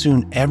audience, and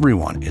soon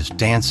everyone is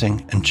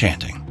dancing and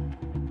chanting.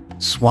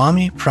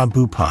 Swami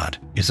Prabhupada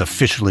is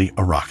officially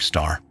a rock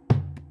star.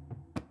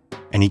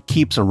 And he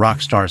keeps a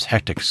rock star's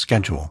hectic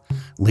schedule,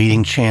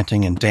 leading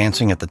chanting and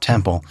dancing at the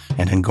temple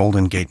and in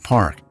Golden Gate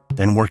Park,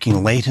 then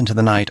working late into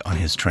the night on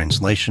his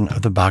translation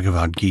of the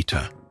Bhagavad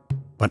Gita.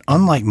 But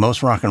unlike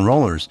most rock and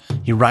rollers,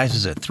 he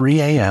rises at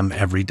 3 a.m.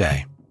 every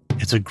day.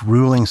 It's a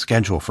grueling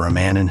schedule for a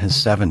man in his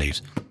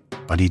 70s,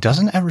 but he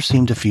doesn't ever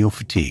seem to feel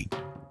fatigued.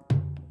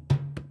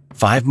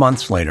 5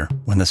 months later,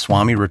 when the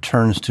Swami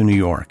returns to New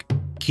York,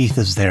 Keith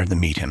is there to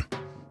meet him.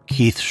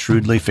 Keith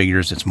shrewdly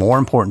figures it's more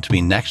important to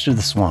be next to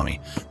the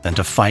Swami than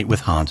to fight with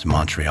Hans in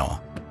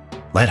Montreal.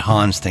 Let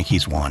Hans think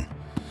he's won.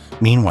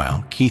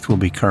 Meanwhile, Keith will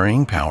be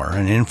currying power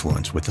and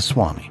influence with the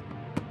Swami.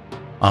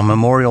 On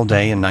Memorial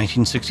Day in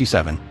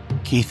 1967,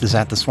 Keith is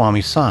at the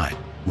Swami's side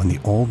when the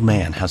old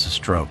man has a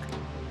stroke.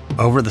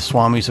 Over the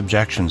Swami's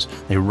objections,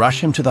 they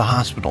rush him to the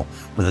hospital,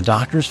 where the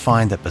doctors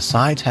find that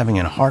besides having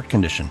a heart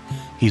condition,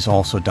 he's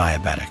also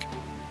diabetic.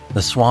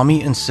 The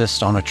Swami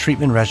insists on a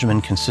treatment regimen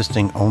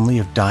consisting only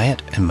of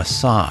diet and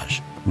massage,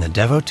 and the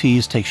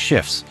devotees take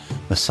shifts,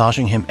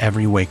 massaging him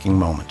every waking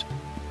moment.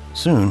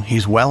 Soon,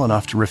 he's well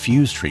enough to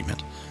refuse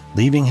treatment,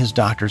 leaving his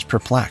doctors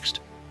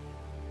perplexed.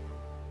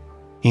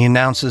 He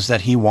announces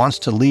that he wants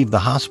to leave the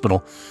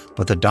hospital,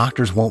 but the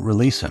doctors won't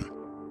release him.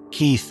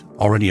 Keith,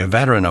 already a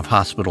veteran of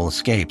hospital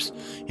escapes,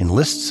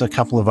 enlists a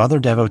couple of other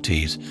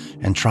devotees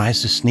and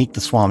tries to sneak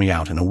the Swami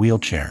out in a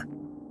wheelchair.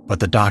 But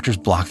the doctors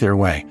block their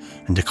way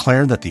and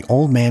declare that the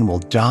old man will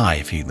die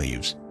if he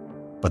leaves.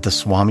 But the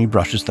Swami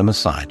brushes them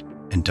aside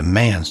and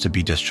demands to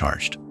be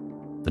discharged.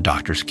 The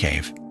doctors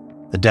cave.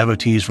 The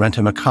devotees rent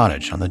him a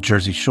cottage on the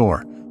Jersey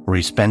Shore, where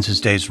he spends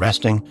his days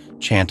resting,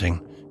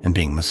 chanting, and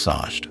being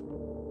massaged.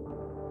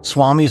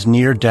 Swami's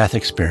near-death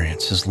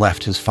experience has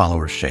left his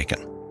followers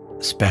shaken,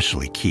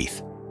 especially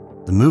Keith.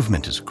 The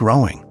movement is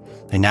growing.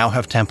 They now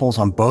have temples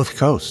on both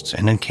coasts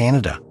and in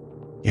Canada.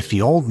 If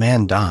the old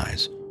man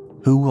dies,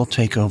 who will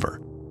take over?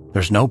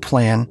 There's no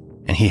plan,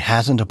 and he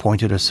hasn't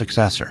appointed a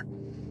successor.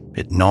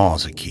 It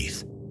gnaws at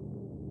Keith.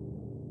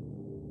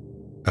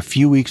 A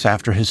few weeks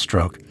after his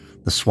stroke,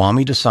 the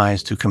Swami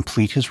decides to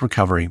complete his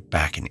recovery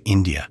back in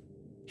India.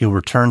 he'll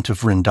return to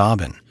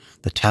Vrindavan,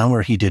 the town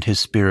where he did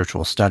his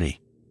spiritual study.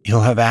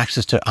 He'll have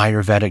access to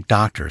Ayurvedic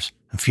doctors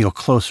and feel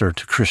closer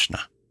to Krishna.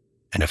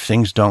 And if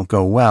things don't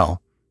go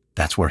well,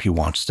 that's where he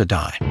wants to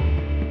die.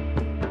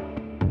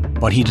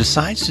 But he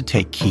decides to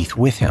take Keith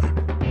with him,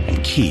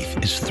 and Keith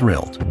is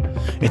thrilled.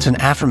 It's an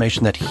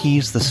affirmation that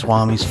he's the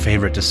Swami's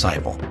favorite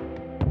disciple.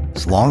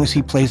 As long as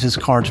he plays his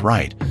cards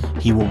right,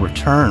 he will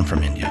return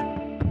from India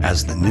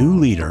as the new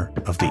leader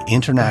of the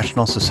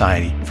International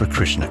Society for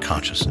Krishna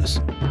Consciousness.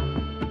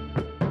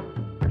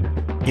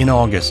 In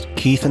August,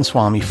 Keith and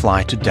Swami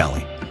fly to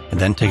Delhi and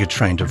then take a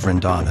train to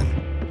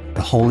Vrindavan,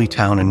 the holy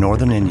town in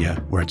northern India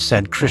where it's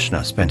said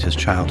Krishna spent his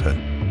childhood.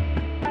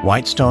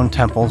 White stone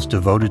temples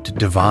devoted to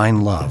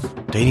divine love,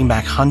 dating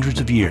back hundreds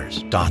of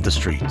years, dot the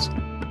streets.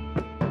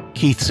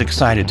 Keith's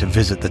excited to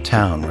visit the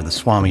town where the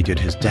Swami did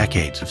his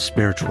decades of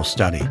spiritual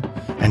study,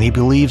 and he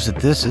believes that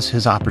this is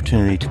his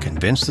opportunity to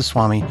convince the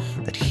Swami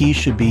that he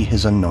should be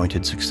his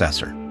anointed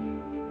successor.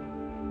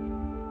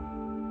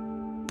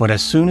 But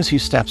as soon as he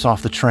steps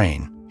off the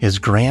train, his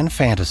grand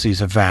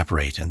fantasies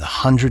evaporate in the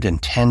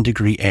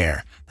 110-degree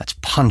air that's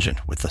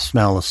pungent with the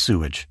smell of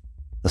sewage.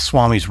 The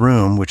Swami's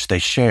room, which they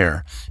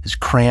share, is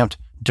cramped,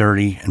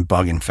 dirty, and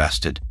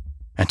bug-infested.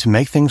 And to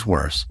make things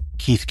worse,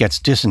 Keith gets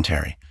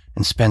dysentery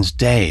and spends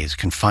days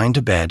confined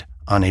to bed,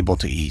 unable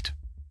to eat.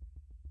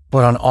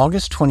 But on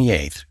August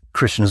 28th,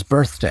 Krishna's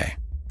birthday,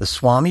 the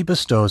Swami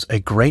bestows a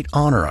great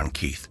honor on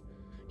Keith.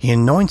 He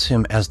anoints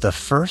him as the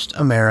first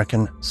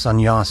American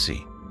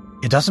sannyasi.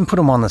 It doesn't put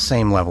him on the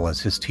same level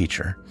as his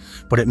teacher,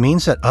 but it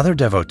means that other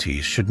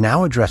devotees should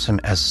now address him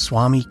as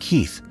Swami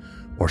Keith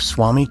or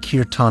Swami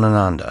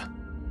Kirtanananda.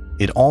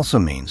 It also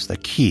means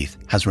that Keith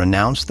has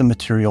renounced the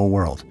material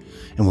world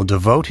and will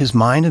devote his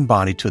mind and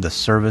body to the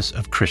service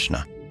of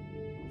Krishna.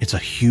 It's a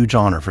huge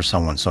honor for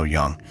someone so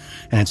young,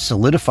 and it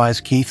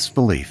solidifies Keith's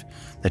belief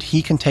that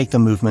he can take the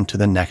movement to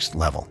the next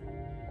level.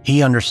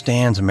 He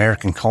understands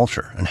American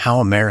culture and how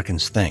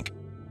Americans think.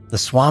 The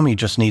Swami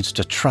just needs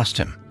to trust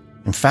him.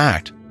 In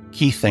fact,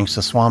 Keith thinks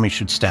the Swami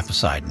should step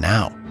aside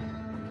now.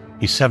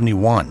 He's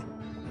 71.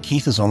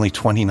 Keith is only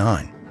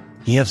 29.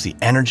 He has the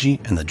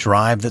energy and the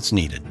drive that's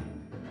needed.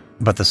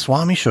 But the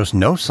Swami shows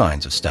no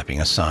signs of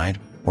stepping aside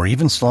or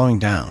even slowing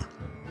down.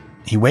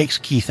 He wakes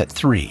Keith at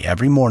 3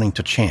 every morning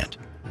to chant.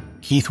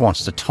 Keith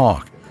wants to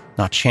talk,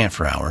 not chant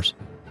for hours.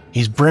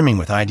 He's brimming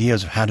with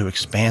ideas of how to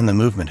expand the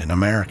movement in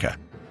America.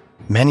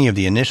 Many of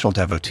the initial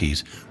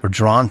devotees were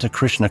drawn to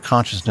Krishna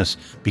consciousness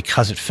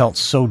because it felt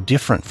so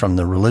different from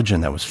the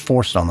religion that was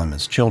forced on them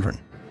as children.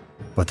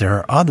 But there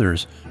are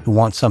others who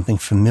want something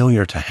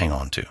familiar to hang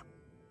on to.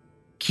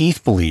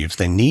 Keith believes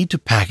they need to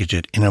package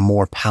it in a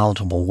more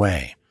palatable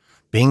way.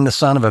 Being the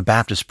son of a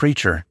Baptist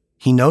preacher,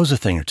 he knows a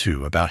thing or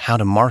two about how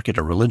to market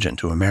a religion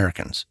to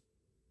Americans.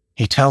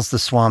 He tells the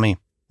Swami,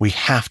 "We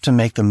have to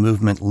make the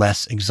movement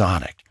less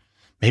exotic.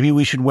 Maybe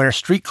we should wear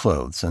street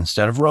clothes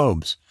instead of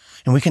robes,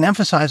 and we can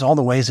emphasize all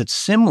the ways it's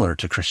similar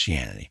to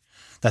Christianity,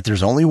 that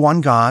there's only one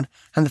God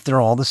and that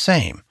they're all the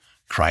same.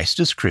 Christ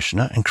is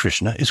Krishna and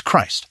Krishna is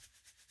Christ."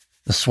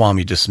 The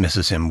Swami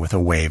dismisses him with a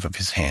wave of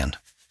his hand.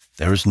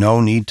 There is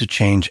no need to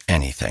change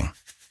anything.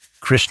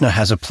 Krishna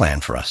has a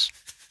plan for us.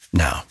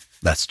 Now,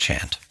 let's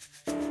chant.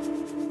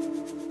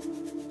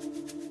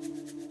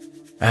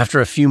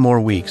 After a few more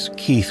weeks,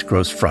 Keith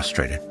grows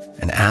frustrated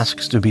and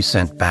asks to be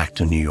sent back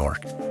to New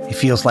York. He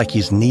feels like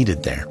he's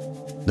needed there.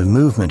 The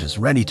movement is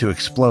ready to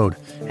explode,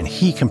 and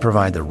he can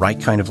provide the right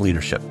kind of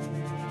leadership.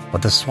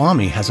 But the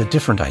Swami has a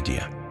different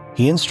idea.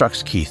 He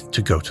instructs Keith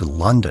to go to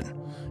London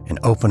and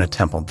open a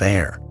temple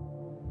there.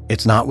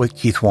 It's not what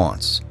Keith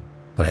wants,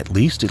 but at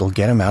least it'll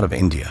get him out of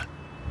India.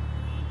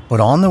 But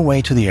on the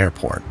way to the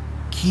airport,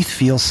 Keith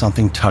feels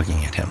something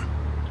tugging at him.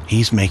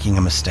 He's making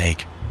a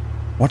mistake.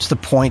 What's the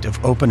point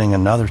of opening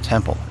another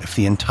temple if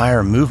the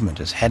entire movement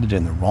is headed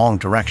in the wrong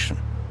direction?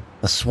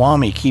 The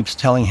Swami keeps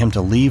telling him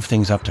to leave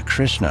things up to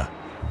Krishna.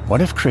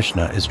 What if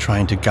Krishna is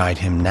trying to guide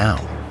him now?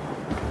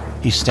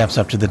 He steps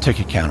up to the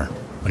ticket counter,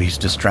 but he's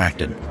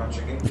distracted.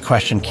 The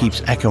question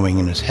keeps echoing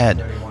in his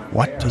head.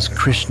 What does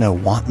Krishna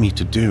want me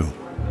to do?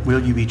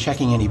 "Will you be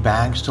checking any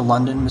bags to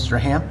London, Mr.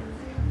 Ham?"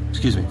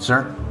 "Excuse me,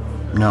 sir?"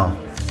 "No."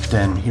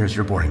 "Then here's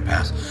your boarding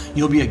pass.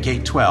 You'll be at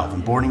gate 12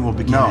 and boarding will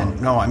begin."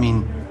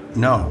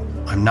 No,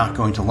 I'm not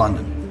going to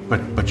London.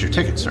 But your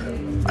ticket, sir.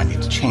 I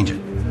need to change it."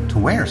 "To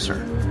where, sir?"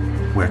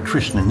 "Where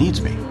Krishna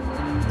needs me."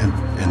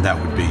 And that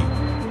would be,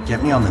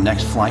 get me on the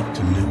next flight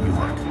to New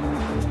York.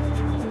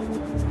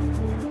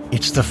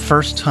 It's the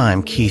first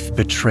time Keith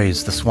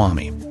betrays the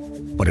Swami,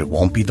 but it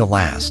won't be the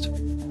last.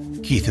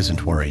 Keith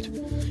isn't worried.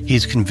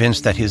 He's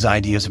convinced that his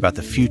ideas about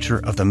the future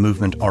of the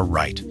movement are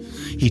right.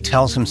 He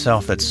tells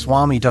himself that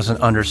Swami doesn't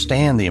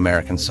understand the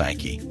American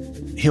psyche.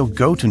 He'll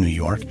go to New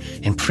York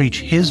and preach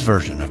his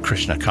version of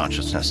Krishna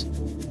consciousness.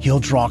 He'll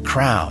draw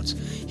crowds.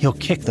 He'll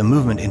kick the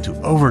movement into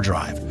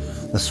overdrive.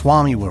 The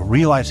Swami will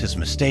realize his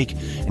mistake,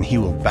 and he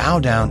will bow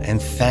down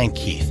and thank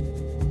Keith.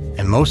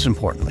 And most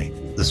importantly,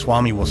 the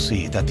Swami will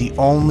see that the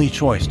only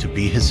choice to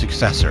be his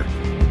successor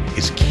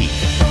is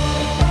Keith.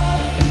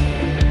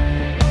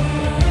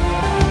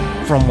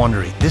 From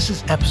Wondery, this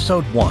is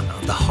episode 1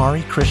 of the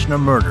Hare Krishna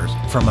Murders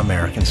from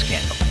American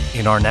Scandal.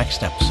 In our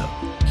next episode,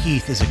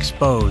 Keith is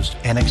exposed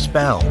and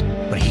expelled,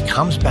 but he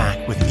comes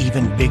back with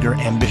even bigger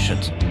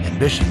ambitions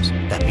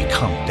that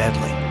become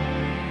deadly.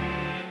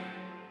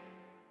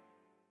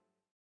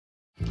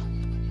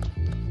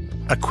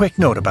 A quick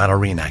note about our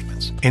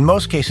reenactments. In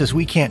most cases,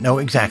 we can't know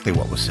exactly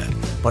what was said,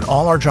 but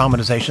all our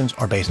dramatizations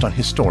are based on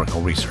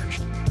historical research.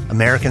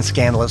 American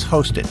Scandal is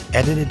hosted,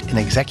 edited, and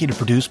executive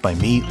produced by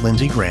me,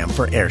 Lindsay Graham,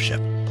 for Airship.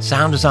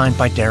 Sound designed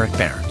by Derek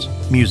Behrens.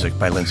 Music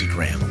by Lindsay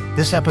Graham.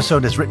 This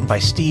episode is written by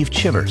Steve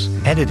Chivers,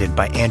 edited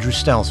by Andrew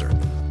Stelzer.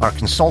 Our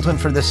consultant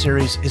for this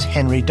series is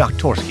Henry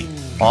Doktorsky,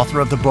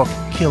 author of the book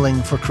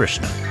Killing for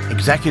Krishna.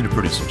 Executive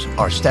producers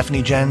are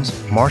Stephanie Jens,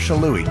 Marshall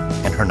Louis,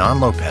 and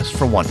Hernan Lopez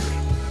for Wondery.